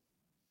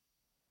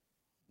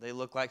 they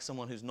look like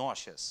someone who's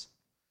nauseous.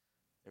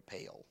 They're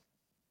pale.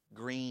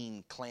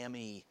 Green,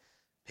 clammy,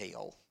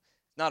 pale.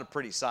 Not a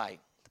pretty sight.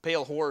 The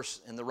pale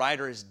horse and the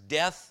rider is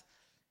death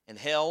and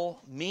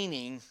hell,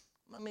 meaning,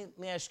 let me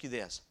ask you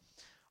this.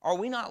 Are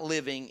we not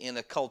living in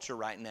a culture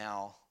right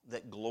now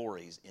that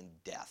glories in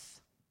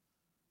death?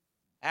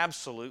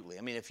 Absolutely.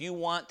 I mean, if you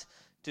want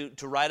to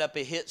write up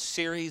a hit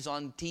series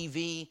on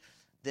TV,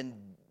 then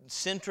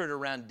centered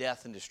around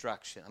death and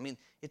destruction. I mean,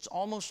 it's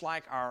almost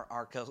like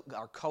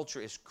our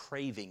culture is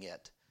craving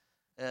it.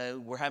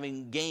 We're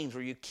having games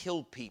where you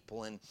kill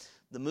people, and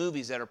the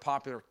movies that are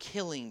popular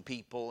killing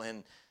people,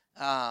 and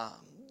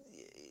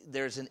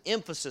there's an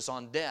emphasis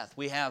on death.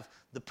 We have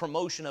the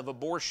promotion of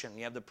abortion.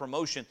 You have the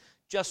promotion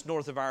just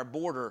north of our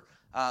border.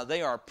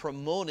 They are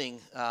promoting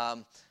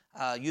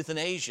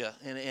euthanasia,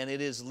 and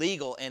it is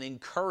legal and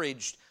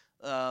encouraged.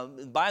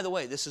 By the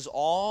way, this is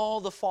all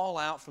the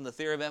fallout from the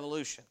theory of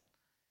evolution.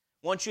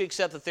 Once you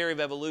accept the theory of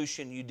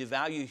evolution, you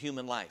devalue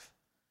human life.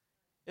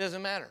 It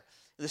doesn't matter.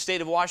 The state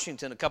of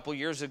Washington a couple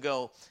years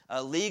ago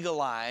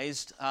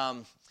legalized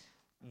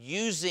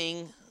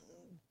using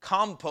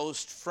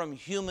compost from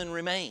human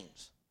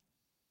remains.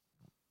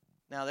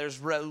 Now there's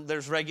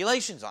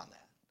regulations on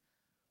that,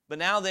 but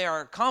now they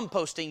are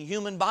composting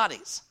human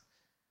bodies.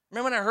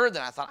 Remember when I heard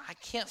that, I thought, I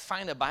can't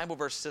find a Bible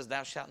verse that says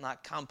thou shalt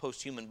not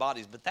compost human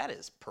bodies, but that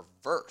is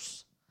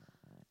perverse,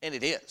 and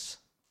it is.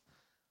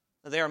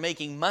 They are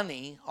making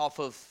money off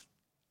of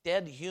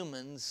dead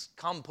humans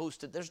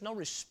composted. There's no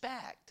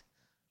respect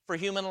for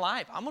human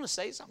life. I'm going to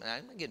say something.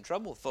 I'm going to get in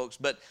trouble with folks,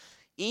 but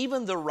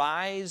even the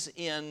rise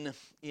in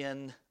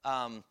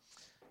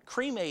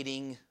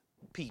cremating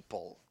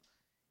people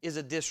is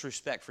a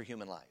disrespect for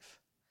human life.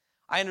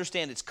 I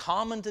understand it's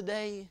common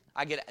today.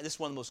 This is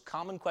one of the most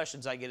common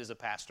questions I get as a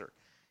pastor.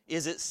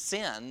 Is it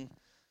sin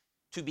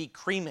to be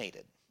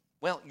cremated?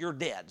 Well, you're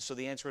dead, so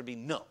the answer would be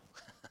no.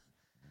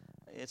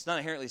 It's not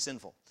inherently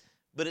sinful.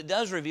 But it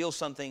does reveal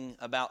something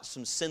about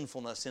some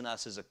sinfulness in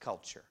us as a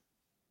culture,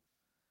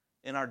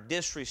 in our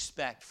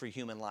disrespect for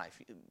human life.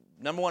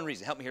 Number one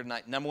reason, help me here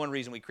tonight, number one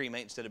reason we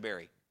cremate instead of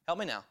bury. Help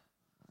me now.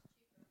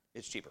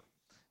 It's cheaper.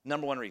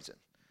 Number one reason.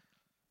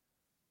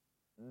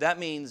 That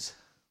means,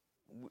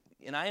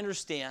 and I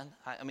understand,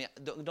 I mean,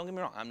 don't get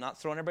me wrong, I'm not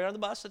throwing everybody on the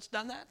bus that's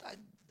done that.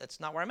 That's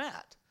not where I'm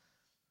at.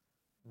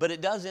 But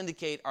it does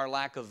indicate our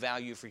lack of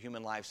value for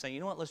human life, saying, you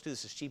know what, let's do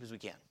this as cheap as we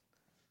can.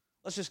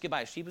 Let's just get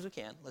by as cheap as we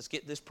can. Let's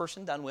get this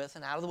person done with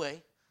and out of the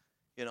way.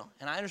 You know,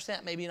 and I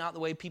understand maybe not the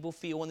way people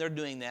feel when they're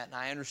doing that, and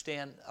I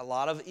understand a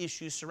lot of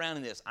issues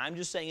surrounding this. I'm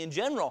just saying in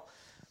general,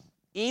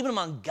 even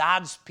among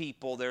God's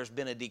people, there's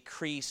been a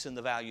decrease in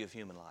the value of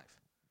human life.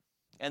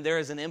 And there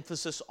is an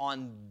emphasis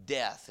on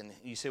death. And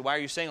you say, why are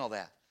you saying all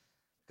that?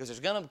 Because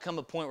there's going to come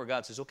a point where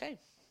God says, okay,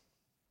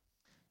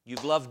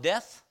 you've loved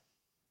death,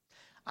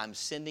 I'm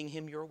sending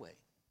him your way.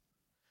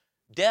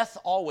 Death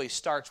always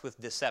starts with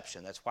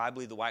deception. That's why I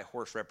believe the white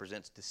horse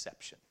represents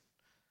deception.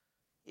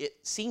 It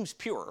seems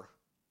pure,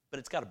 but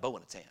it's got a bow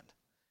in its hand.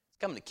 It's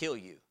coming to kill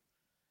you.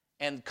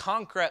 And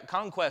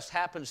conquest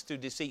happens through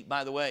deceit.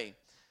 By the way,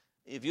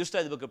 if you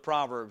study the book of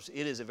Proverbs,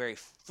 it is a very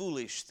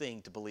foolish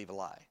thing to believe a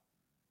lie.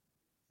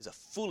 It's a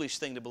foolish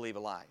thing to believe a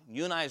lie.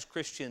 You and I as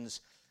Christians,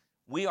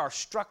 we are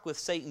struck with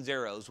Satan's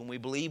arrows when we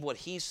believe what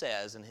he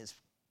says and his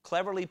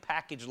cleverly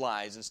packaged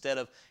lies instead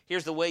of,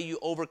 here's the way you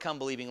overcome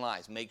believing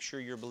lies. Make sure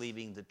you're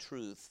believing the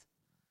truth.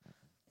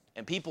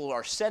 And people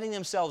are setting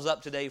themselves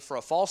up today for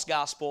a false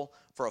gospel,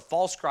 for a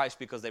false Christ,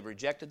 because they've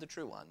rejected the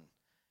true one.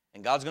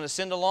 And God's going to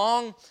send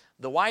along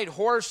the white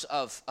horse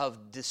of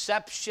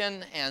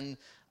deception and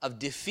of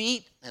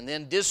defeat, and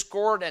then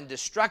discord and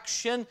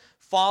destruction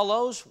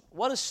follows.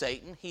 What is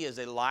Satan? He is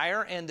a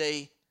liar and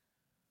a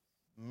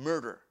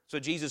murderer. So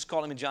Jesus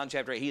called him in John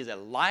chapter 8. He is a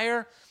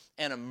liar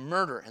and a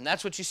murderer. And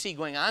that's what you see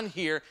going on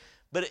here.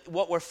 But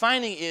what we're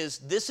finding is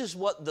this is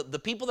what the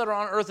people that are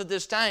on earth at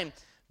this time,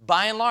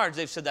 by and large,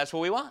 they've said that's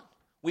what we want.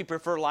 We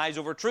prefer lies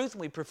over truth,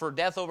 and we prefer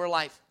death over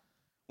life.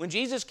 When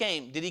Jesus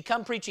came, did he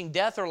come preaching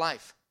death or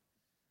life?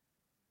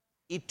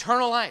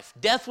 Eternal life.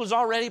 Death was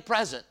already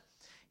present.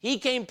 He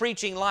came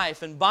preaching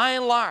life, and by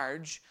and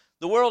large,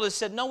 the world has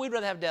said, no, we'd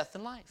rather have death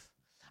than life.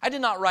 I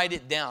did not write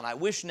it down. I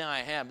wish now I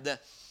have.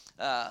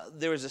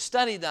 There was a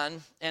study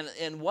done,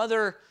 and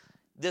whether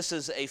this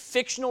is a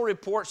fictional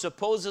report,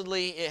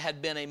 supposedly it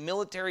had been a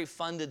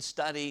military-funded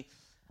study,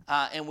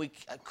 and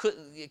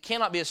it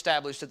cannot be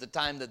established at the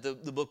time that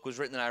the book was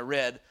written that I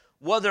read,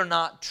 whether or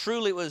not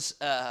truly it was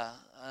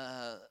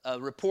a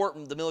report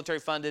from the military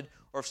funded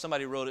or if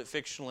somebody wrote it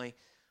fictionally.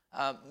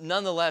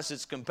 Nonetheless,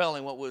 it's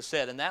compelling what was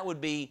said, and that would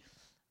be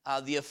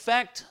the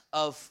effect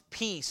of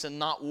peace and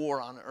not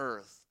war on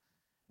earth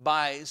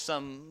by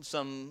some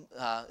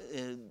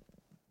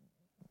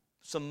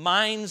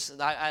minds.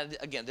 I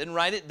again didn't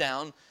write it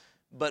down,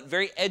 but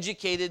very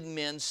educated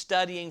men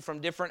studying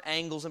from different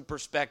angles and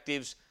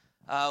perspectives.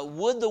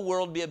 Would the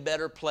world be a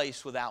better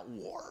place without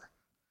war?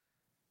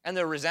 And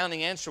their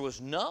resounding answer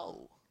was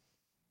no,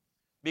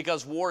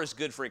 because war is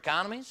good for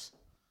economies,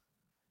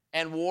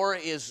 and war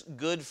is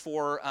good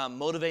for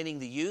motivating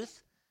the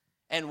youth,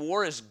 and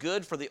war is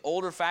good for the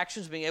older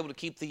factions being able to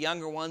keep the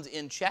younger ones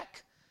in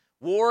check.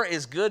 War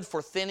is good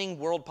for thinning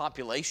world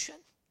population.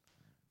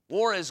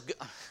 War is good.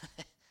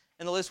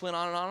 And the list went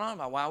on and on and on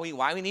about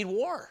why we need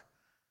war.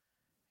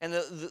 And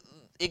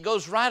it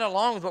goes right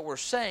along with what we're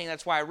saying.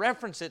 That's why I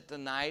reference it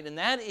tonight, and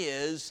that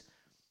is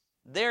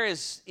there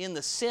is in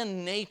the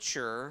sin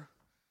nature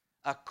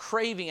a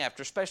craving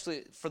after,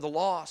 especially for the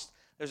lost,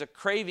 there's a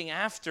craving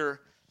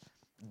after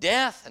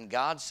death, and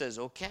God says,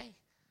 okay.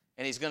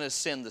 And he's going to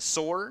send the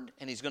sword,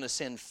 and he's going to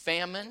send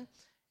famine,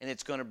 and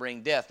it's going to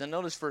bring death. Now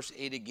notice verse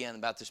 8 again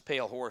about this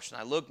pale horse. And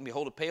I looked, and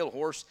behold, a pale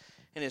horse,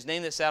 and his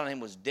name that sat on him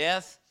was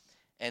Death,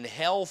 and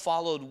hell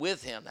followed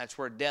with him. That's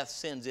where death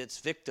sends its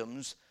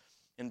victims.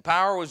 And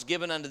power was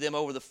given unto them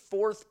over the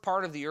fourth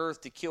part of the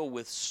earth to kill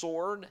with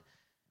sword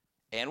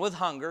and with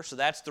hunger. So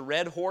that's the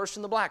red horse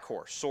and the black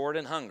horse, sword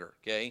and hunger,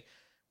 okay?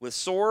 With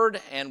sword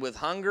and with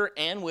hunger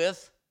and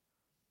with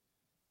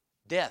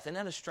death. Isn't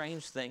that a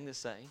strange thing to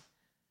say?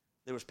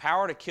 There was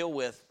power to kill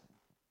with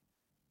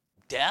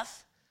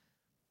death,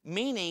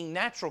 meaning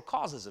natural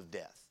causes of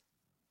death.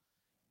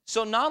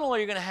 So not only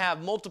are you going to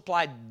have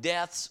multiplied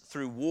deaths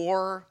through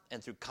war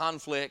and through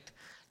conflict,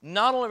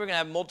 not only are we going to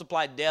have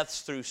multiplied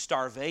deaths through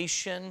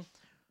starvation,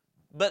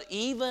 but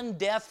even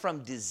death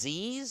from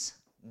disease,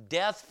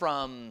 death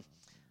from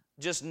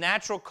just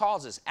natural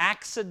causes,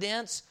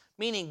 accidents,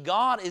 meaning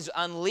God is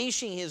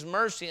unleashing his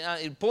mercy,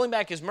 pulling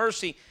back his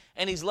mercy,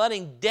 and he's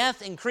letting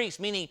death increase,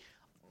 meaning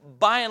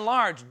by and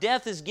large,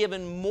 death is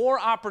given more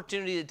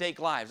opportunity to take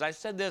lives. I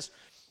said this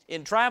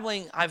in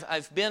traveling.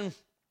 I've been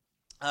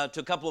to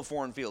a couple of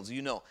foreign fields,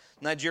 you know,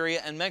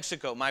 Nigeria and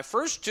Mexico. My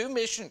first two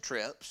mission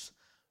trips,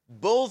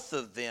 both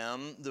of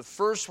them, the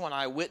first one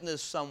I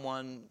witnessed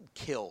someone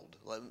killed,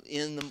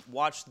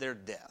 watched their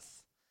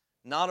death.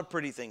 Not a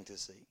pretty thing to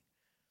see.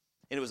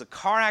 And it was a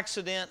car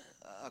accident.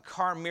 A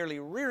car merely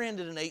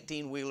rear-ended an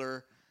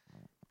 18-wheeler,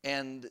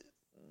 and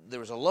there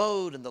was a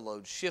load, and the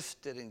load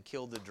shifted and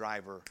killed the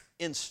driver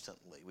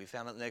instantly. We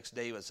found out the next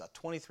day he was a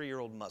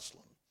 23-year-old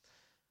Muslim.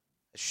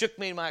 It shook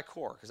me in my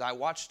core because I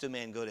watched a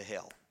man go to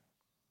hell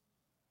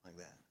like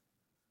that.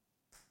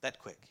 That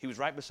quick. He was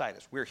right beside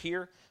us. We're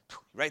here,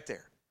 right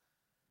there.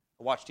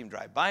 I watched him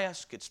drive by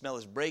us, could smell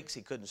his brakes.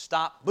 He couldn't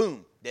stop.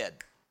 Boom, dead,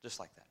 just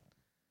like that.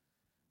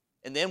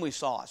 And then we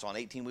saw an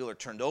 18-wheeler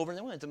turned over, and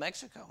then we went to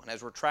Mexico. And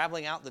as we're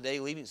traveling out the day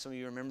leaving, some of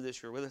you remember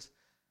this, you were with us,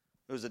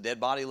 there was a dead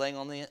body laying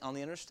on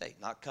the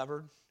interstate, not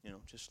covered,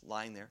 just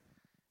lying there.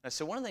 And I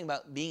said, one thing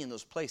about being in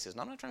those places,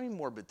 and I'm not trying to be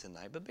morbid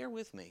tonight, but bear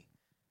with me,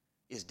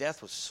 is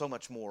death was so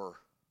much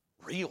more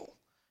real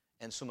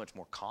and so much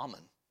more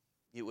common.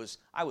 I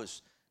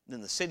was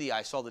in the city,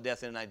 I saw the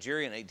death in a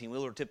Nigerian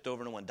 18-wheeler tipped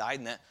over and one died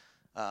in that.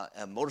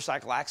 A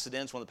motorcycle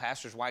accidents, one of the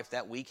pastor's wife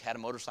that week had a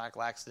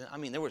motorcycle accident. I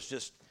mean, there was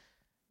just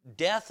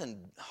death and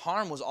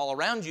harm was all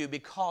around you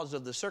because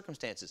of the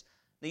circumstances.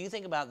 Now you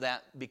think about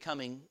that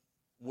becoming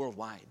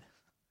worldwide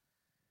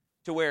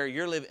to where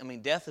you're living. I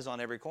mean, death is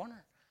on every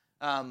corner.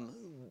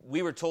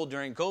 We were told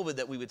during COVID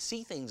that we would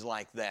see things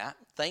like that.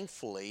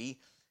 Thankfully,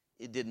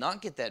 it did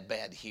not get that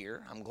bad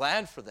here. I'm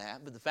glad for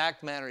that. But the fact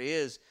of the matter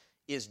is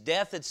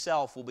death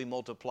itself will be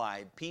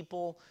multiplied.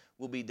 People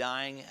will be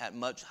dying at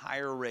much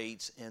higher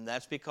rates, and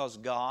that's because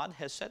God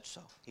has said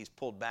so. He's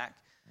pulled back.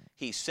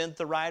 He sent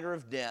the rider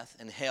of death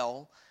and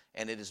hell,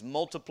 and it is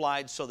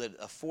multiplied so that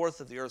a fourth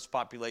of the earth's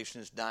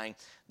population is dying.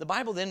 The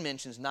Bible then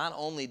mentions not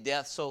only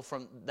death, so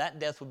from that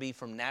death would be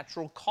from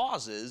natural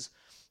causes.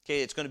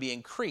 Okay, it's going to be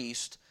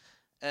increased.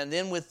 And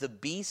then with the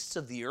beasts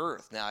of the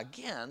earth. Now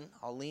again,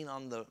 I'll lean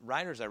on the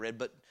writers I read,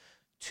 but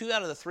 2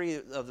 out of the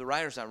 3 of the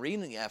writers I'm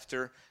reading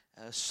after,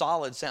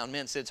 solid sound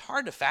men, said it's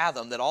hard to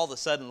fathom that all of a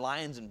sudden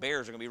lions and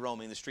bears are going to be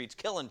roaming the streets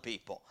killing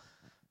people.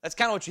 That's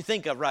kind of what you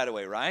think of right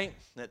away, right?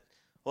 That,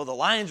 well, the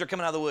lions are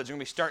coming out of the woods. They're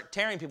going to start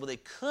tearing people. They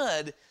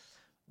could,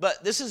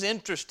 but this is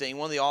interesting.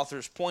 One of the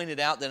authors pointed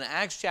out that in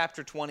Acts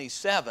chapter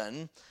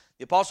 27,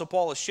 the Apostle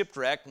Paul is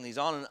shipwrecked, and he's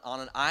on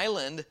an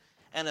island,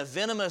 and a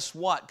venomous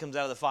what comes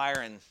out of the fire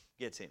and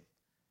gets him.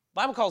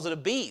 The Bible calls it a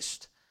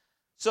beast.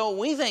 So when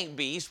we think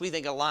beast, we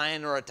think a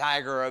lion or a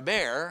tiger or a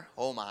bear.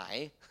 Oh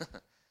my.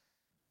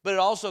 But it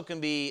also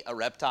can be a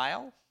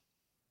reptile.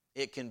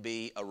 It can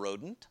be a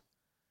rodent.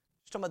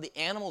 It's talking about the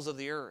animals of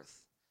the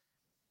earth.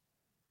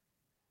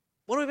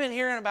 What have we been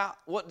hearing about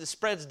what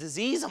spreads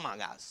disease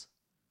among us?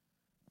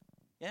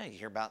 Yeah, you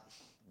hear about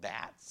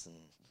bats, and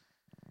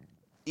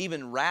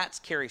even rats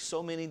carry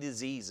so many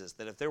diseases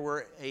that if there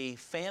were a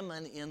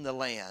famine in the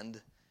land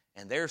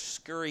and they're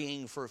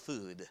scurrying for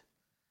food,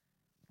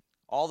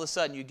 all of a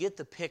sudden you get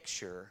the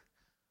picture.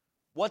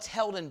 What's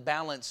held in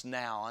balance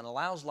now and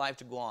allows life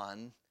to go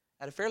on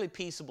at a fairly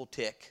peaceable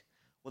tick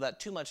without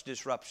too much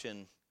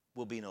disruption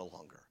will be no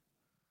longer.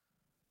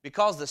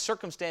 Because the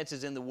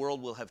circumstances in the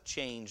world will have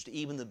changed,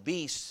 even the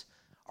beasts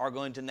are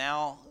going to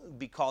now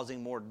be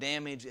causing more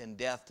damage and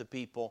death to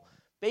people.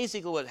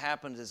 Basically what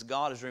happens is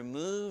God has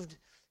removed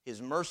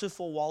his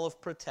merciful wall of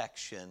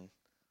protection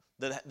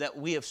that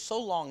we have so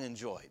long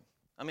enjoyed.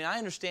 I mean, I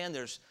understand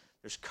there's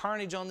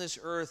carnage on this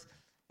earth,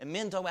 and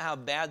men talk about how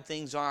bad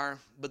things are,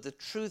 but the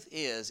truth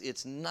is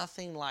it's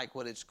nothing like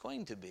what it's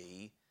going to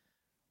be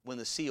when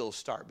the seals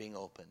start being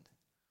opened.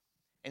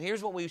 And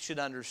here's what we should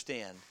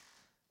understand.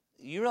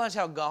 You realize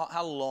how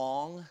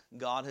long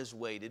God has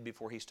waited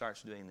before he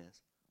starts doing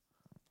this?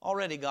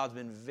 Already God's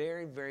been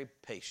very, very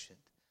patient.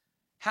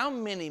 How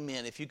many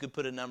men, if you could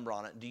put a number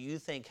on it, do you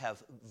think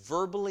have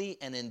verbally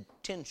and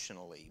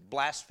intentionally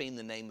blasphemed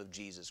the name of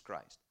Jesus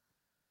Christ?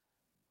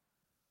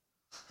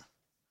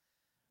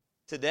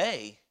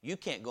 Today, you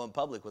can't go in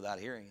public without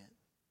hearing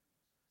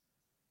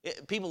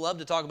it. People love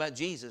to talk about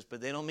Jesus,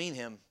 but they don't mean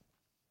him.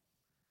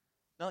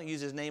 Don't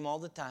use his name all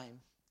the time.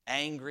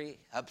 Angry,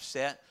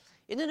 upset.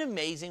 Isn't it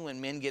amazing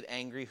when men get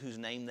angry whose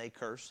name they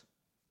curse?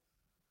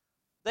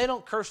 They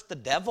don't curse the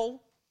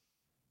devil.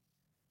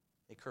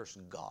 They curse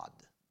God.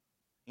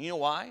 You know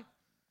why?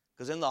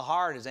 Because in the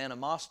heart is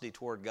animosity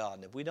toward God.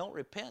 And if we don't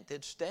repent,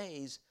 it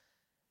stays.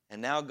 And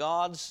now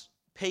God's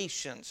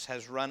patience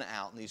has run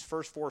out. In these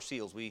first 4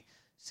 seals, we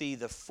see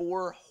the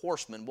 4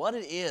 horsemen. What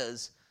it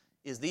is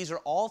these are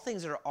all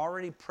things that are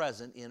already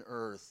present in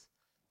earth,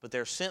 but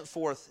they're sent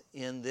forth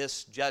in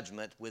this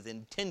judgment with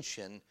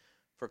intention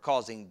for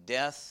causing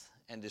death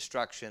and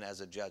destruction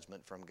as a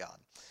judgment from God.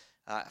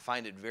 I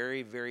find it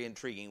very, very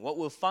intriguing. What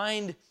we'll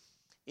find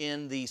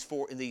in these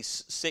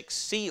 6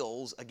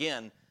 seals,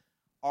 again,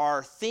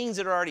 are things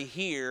that are already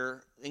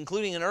here,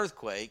 including an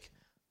earthquake,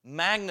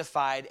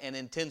 magnified and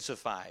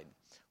intensified.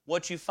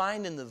 What you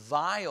find in the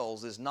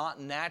vials is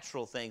not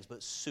natural things,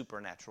 but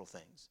supernatural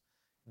things.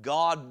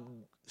 God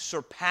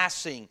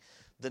surpassing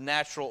the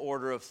natural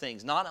order of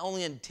things, not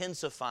only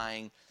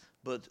intensifying,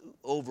 but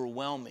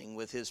overwhelming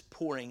with his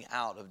pouring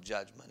out of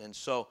judgment. And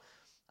so,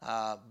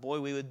 boy,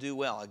 we would do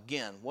well.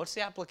 Again, what's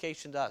the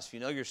application to us? If you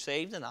know you're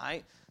saved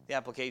tonight, the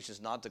application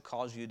is not to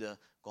cause you to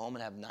go home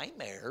and have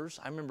nightmares.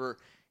 I remember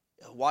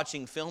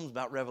watching films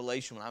about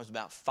Revelation when I was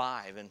about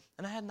 5, and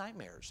I had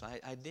nightmares.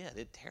 I did.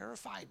 It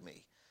terrified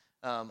me.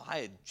 I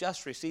had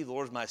just received the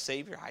Lord as my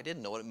Savior. I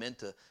didn't know what it meant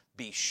to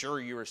be sure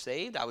you were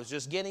saved. I was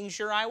just getting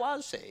sure I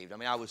was saved. I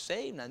mean, I was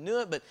saved and I knew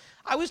it, but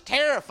I was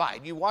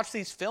terrified. You watch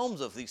these films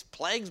of these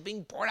plagues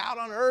being poured out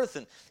on earth,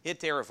 and it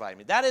terrified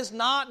me. That is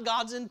not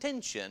God's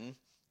intention.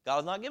 God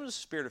has not given us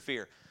a spirit of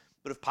fear,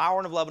 but of power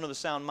and of love and of a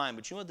sound mind.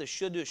 But you know what this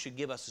should do? It should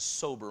give us a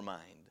sober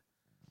mind.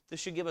 This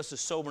should give us a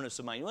soberness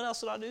of mind. You know what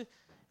else it ought to do? It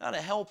ought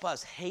to help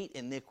us hate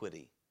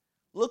iniquity.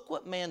 Look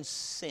what man's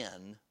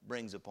sin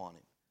brings upon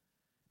him.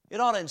 It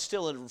ought to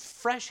instill a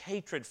fresh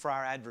hatred for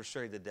our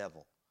adversary, the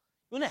devil.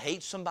 You want to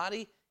hate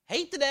somebody?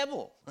 Hate the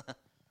devil.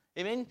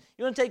 Amen?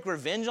 You want to take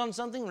revenge on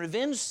something?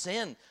 Revenge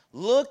sin.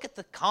 Look at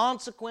the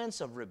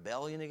consequence of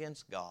rebellion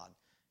against God.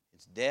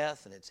 It's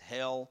death and it's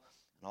hell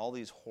and all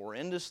these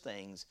horrendous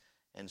things.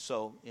 And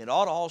so it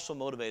ought to also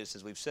motivate us,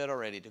 as we've said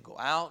already, to go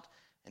out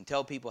and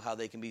tell people how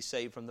they can be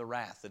saved from the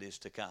wrath that is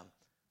to come.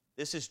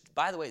 This is,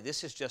 by the way,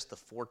 this is just the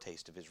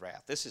foretaste of his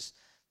wrath. This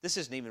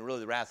isn't even really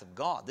the wrath of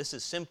God. This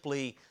is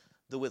simply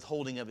the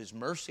withholding of his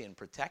mercy and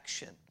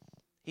protection.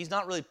 He's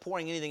not really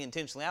pouring anything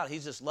intentionally out.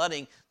 He's just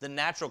letting the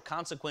natural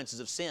consequences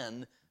of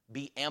sin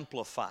be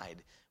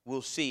amplified.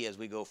 We'll see as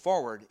we go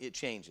forward, it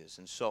changes.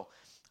 And so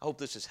I hope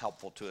this is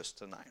helpful to us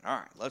tonight. All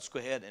right, let's go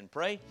ahead and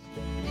pray.